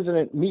Russian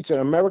president meets an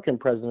American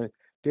president,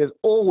 there's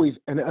always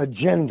an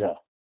agenda.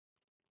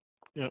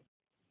 Yep.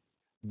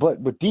 But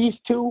with these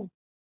two,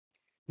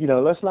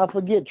 let's not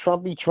forget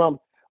Trump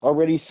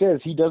already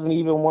says he doesn't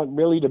even want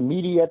really the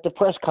media at the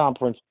press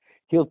conference.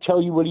 He'll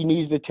tell you what he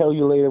needs to tell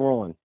you later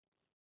on.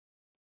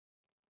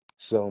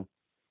 So,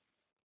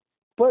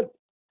 but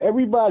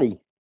everybody,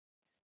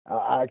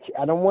 I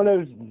don't want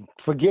to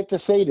forget to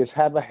say this.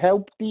 Have a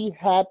healthy,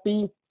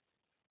 happy,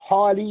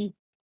 hearty,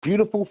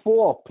 beautiful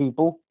fall,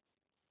 people.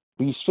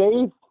 Be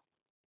safe.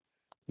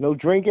 No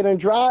drinking and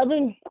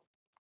driving.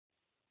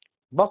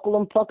 Buckle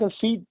them fucking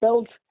seat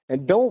belts.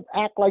 And don't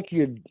act like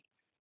you're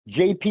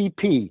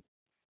JPP.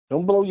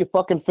 Don't blow your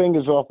fucking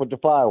fingers off with the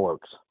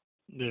fireworks.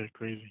 Yeah,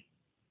 crazy.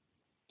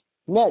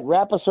 Ned,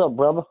 wrap us up,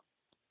 brother.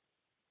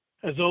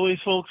 As always,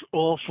 folks,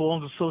 all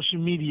forms of social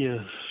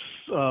media,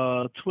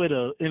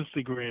 Twitter,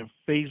 Instagram,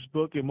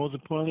 Facebook, and most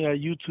importantly, our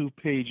YouTube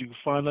page. You can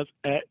find us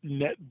at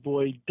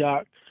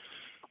NetBoyDoc.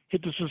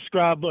 Hit the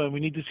subscribe button.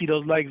 We need to see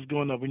those likes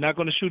going up. We're not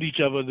going to shoot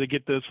each other to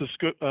get the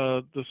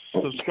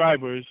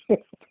subscribers,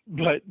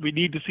 but we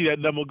need to see that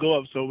number go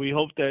up. So we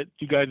hope that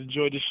you guys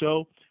enjoy the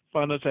show.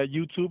 Find us at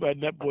YouTube at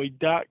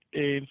NetBoyDoc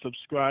and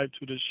subscribe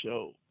to the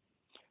show.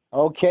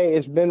 Okay,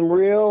 it's been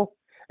real,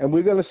 and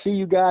we're going to see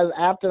you guys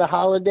after the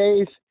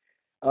holidays.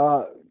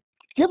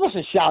 Give us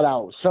a shout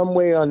out some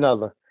way or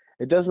another.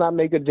 It does not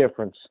make a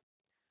difference.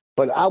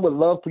 But I would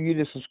love for you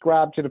to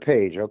subscribe to the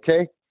page,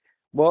 okay?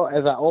 Well,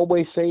 as I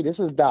always say, this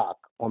is Doc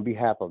on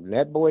behalf of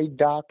NetBoy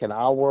Doc and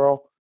Ourworld.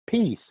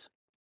 Peace.